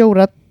yfir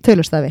 4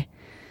 tölustafi.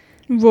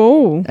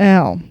 Wow.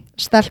 Já,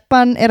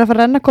 stelpan að fara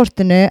að renna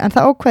kortinu en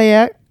það ákvað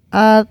ég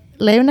að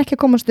leyfin ekki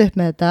að komast upp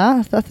með þetta,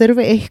 það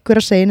þurfi ykkur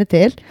að segja henni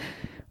til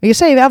og ég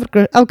segi við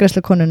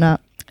afgreiðslukonuna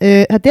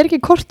þetta ekki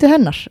kortið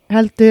hennar,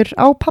 heldur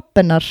á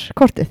pappennar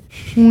kortið.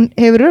 Hún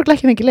hefur örugglega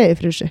ekki fengið leyfi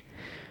fyrir þessu.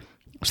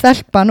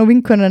 Stelpan og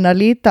vinkonuna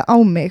líta á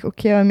mig og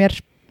gefa mér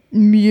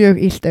mjög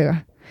illt auga.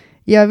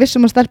 Ég var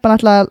vissum að stelpan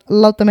ætla að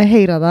láta mig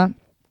heyra það.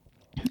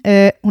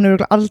 Hún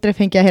hefur aldrei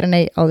fengið að heyra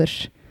nei áður.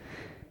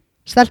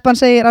 Stelpan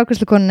segir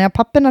afgreiðslukonunni að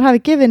pappennar hafi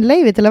gefið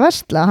leyfi til að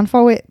versla, hann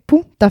fái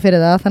punkta fyrir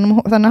það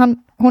þannig að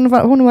hún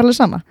var alveg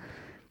sama.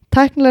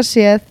 Tæknilega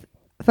séð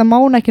það má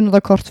hún ekki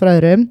nota kort frá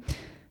öðrum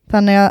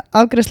þannig að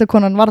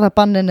afgreiðslukonan varð að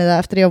banninni það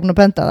eftir ég var búin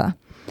að benda það.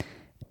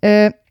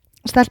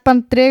 Stelpan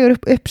dregur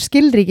upp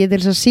skilríki til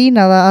þess að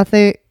sýna það að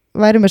þau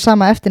væru með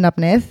sama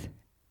eftirnafnið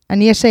en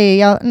ég segi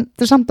já,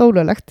 þetta er samt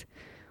ólöglegt.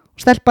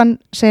 Stelpan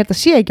segir þetta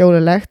sé ekki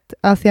ólöglegt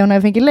af því að hún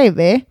hefði fengið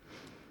leyfi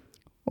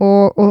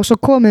og svo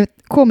kom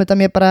þetta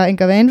mér bara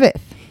enga veginn við.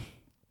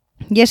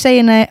 Ég segi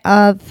henni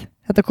að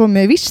þetta kom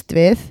mér víst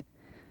við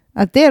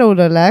að þetta er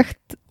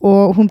ólöglegt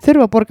og hún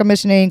þurfa að borga með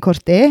sínu eigin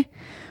korti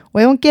og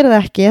ef hún gerir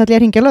það ekki þá ætla ég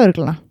að hringja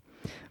lögregluna.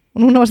 Og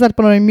núna var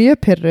stelpan orðin mjög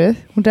pirruð,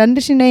 hún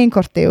rennir sínu eigin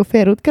korti og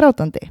fer út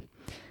grátandi.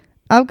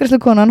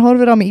 Afgreiðslukonan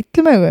horfir á mig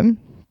illum augum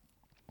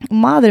og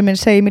maðurinn minn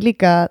segir mér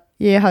líka að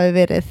ég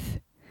hafi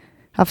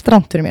haft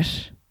rangt fyrir mér.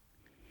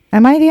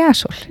 Am I the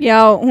asshole? Já,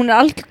 hún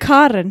algjör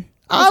Karen.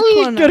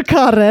 Algjör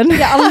Karen?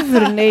 Já,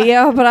 alvörunni.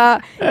 Ég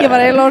var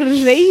eiginlega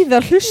orðin reið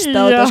að hlusta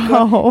á þetta sko.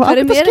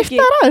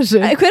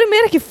 Hver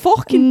mér ekki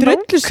fokkin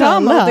drullu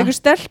saman að einhver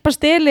stelpa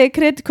steli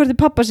kreditkorti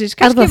pappa síns?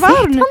 Er það þitt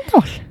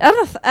vandamál?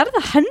 Er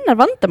það hennar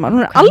vandamál?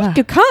 Hún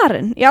algjör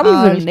Karen í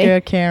alvörunni.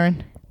 Algjör Karen.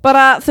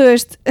 Bara, þú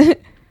veist,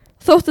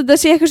 þótt þetta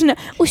sé eitthvað svona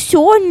og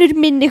sonur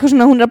minn eitthvað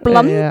svona, hún að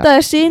blanda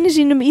syni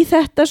sínum í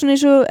þetta svona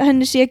eins og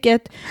henni sé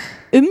gett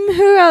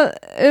umhugað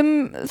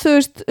þú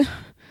veist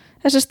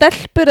þessar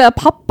stelpur eða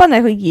pappan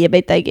eitthvað, ég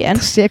veit ekki en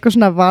það sé eitthvað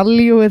svona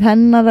valjúið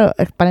hennar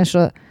og bara eins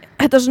og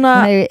þetta svona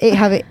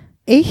hafi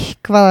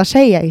eitthvað að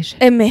segja í þessu.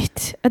 Einmitt,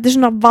 þetta er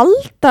svona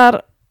valdar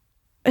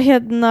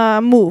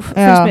move,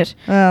 finnst mér.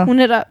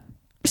 Hún að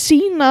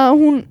sína að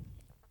hún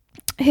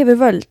hefur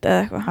völd eða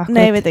eitthvað. Akkurat.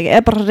 Nei, ég veit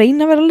ekki, bara að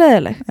reyna að vera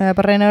leiðileg.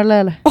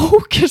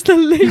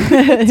 Ókjærslega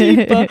leiðileg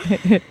týpa.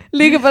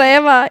 Líka bara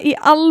ef að í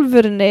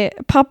alvörunni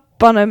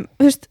pappanum,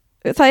 þú veist,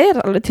 það er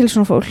alveg til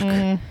svona fólk.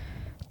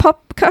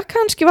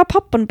 Kannski var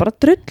pappan bara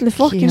drullu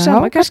fokkin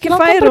saman. Kannski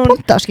færi hún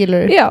punta,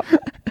 skilur. Já,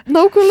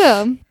 nákvæmlega.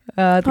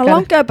 Hann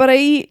langaði bara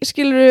í,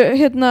 skilur,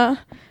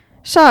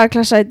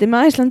 sagaklassæti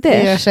með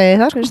Æslandir. Ég segi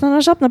það sko. Þannig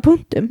að safna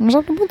punktum.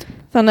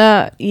 Þannig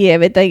að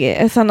ég veit ekki,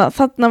 þannig að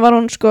þarna var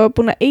hún sko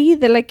búin að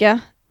eyðileggja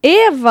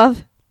ef að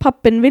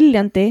pappin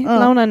viljandi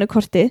lánaði henni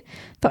kortið,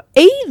 þá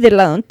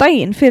eyðilegði hún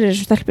daginn fyrir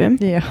þessu stelpum.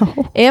 Já.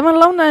 Ef hann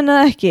lánaði henni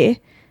það ekki,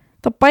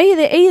 þá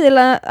bæði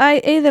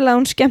eyðilegði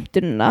hún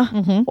skemmtunina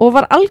og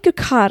var algjör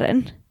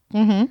Karen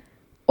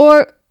og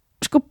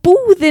sko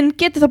búðin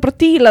getur þá bara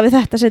díla við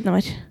þetta seinna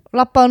mér.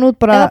 Lappaði hún út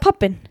bara eða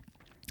pappin.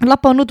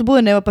 Lappaði hún út úr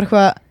búðinni og bara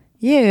eitthvað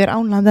ég er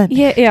ánægð með henni.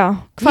 Já,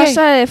 hvað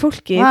sagði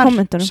fólki í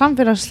kommentunum?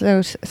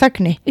 Samfélagslegur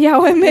þegni. Já,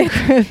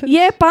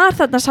 ég bar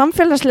þarna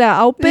samfélagslega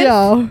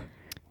ábyrgð.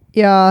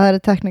 Já, það er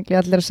teknikli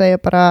allir að segja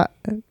bara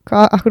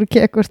akkur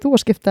þú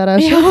að skipta þér að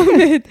þessu. Já,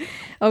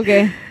 ok.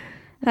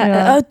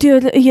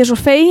 Ég er svo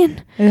fegin.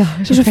 Ég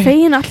er svo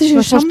fegin allir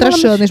séu svo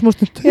stressuð í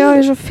smústund. Já,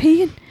 ég er svo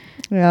fegin.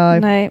 Já.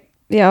 Nei,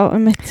 já,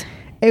 mitt.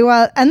 Eigum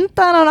að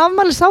enda hann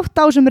afmælisátt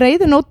á þessum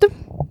reiðunótum.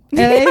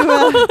 Eigum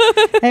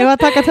að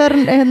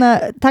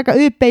taka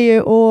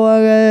uppbeygju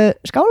og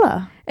skála.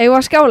 Eigum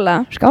að skála.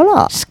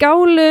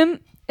 Skálum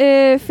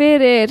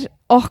fyrir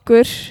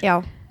okkur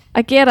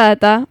að gera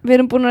þetta. Við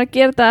erum búin að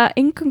gera þetta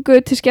eingöngu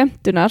til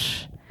skemmtunar.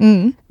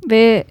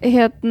 Við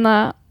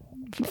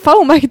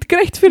fáum ekkert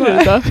greitt fyrir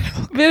þetta.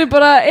 Við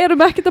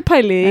erum ekkert að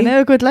pæli því. En ef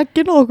við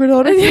leggum okkur þá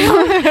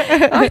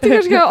ætti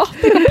kannski að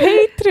opna eitthvað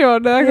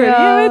Patreon eða eitthvað,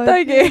 ég veit það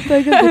ekki.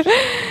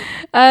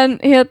 En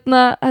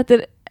þetta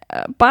er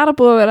bara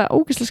búið að vera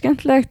ógeðslega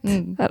skemmtilegt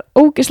það er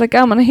ógeðslega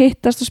gaman að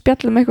hittast og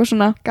spjalla með eitthvað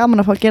svona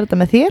gaman að fá að gera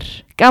þetta með þér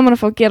gaman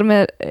að fá að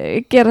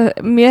gera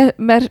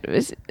með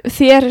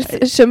þér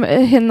sem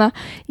hérna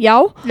já.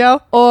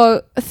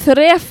 Og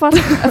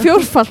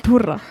fjórfalt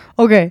húrra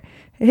ok,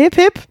 hip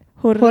hip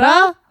húrra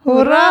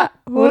húrra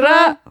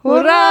húrra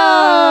húrra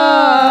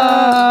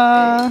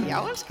já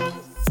elskan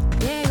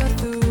ég og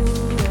þú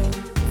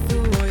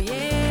og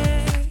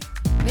ég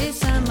við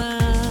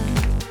saman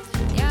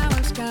já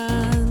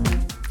elskan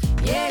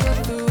ég og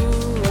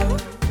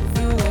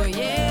þú og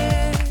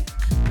ég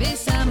við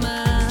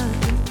saman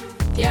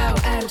já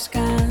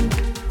elskan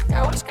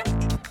já elskan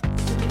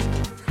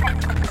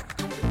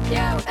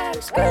já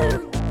elskan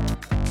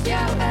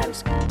já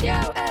elskan já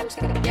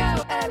elskan já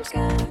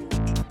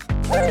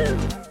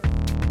elskan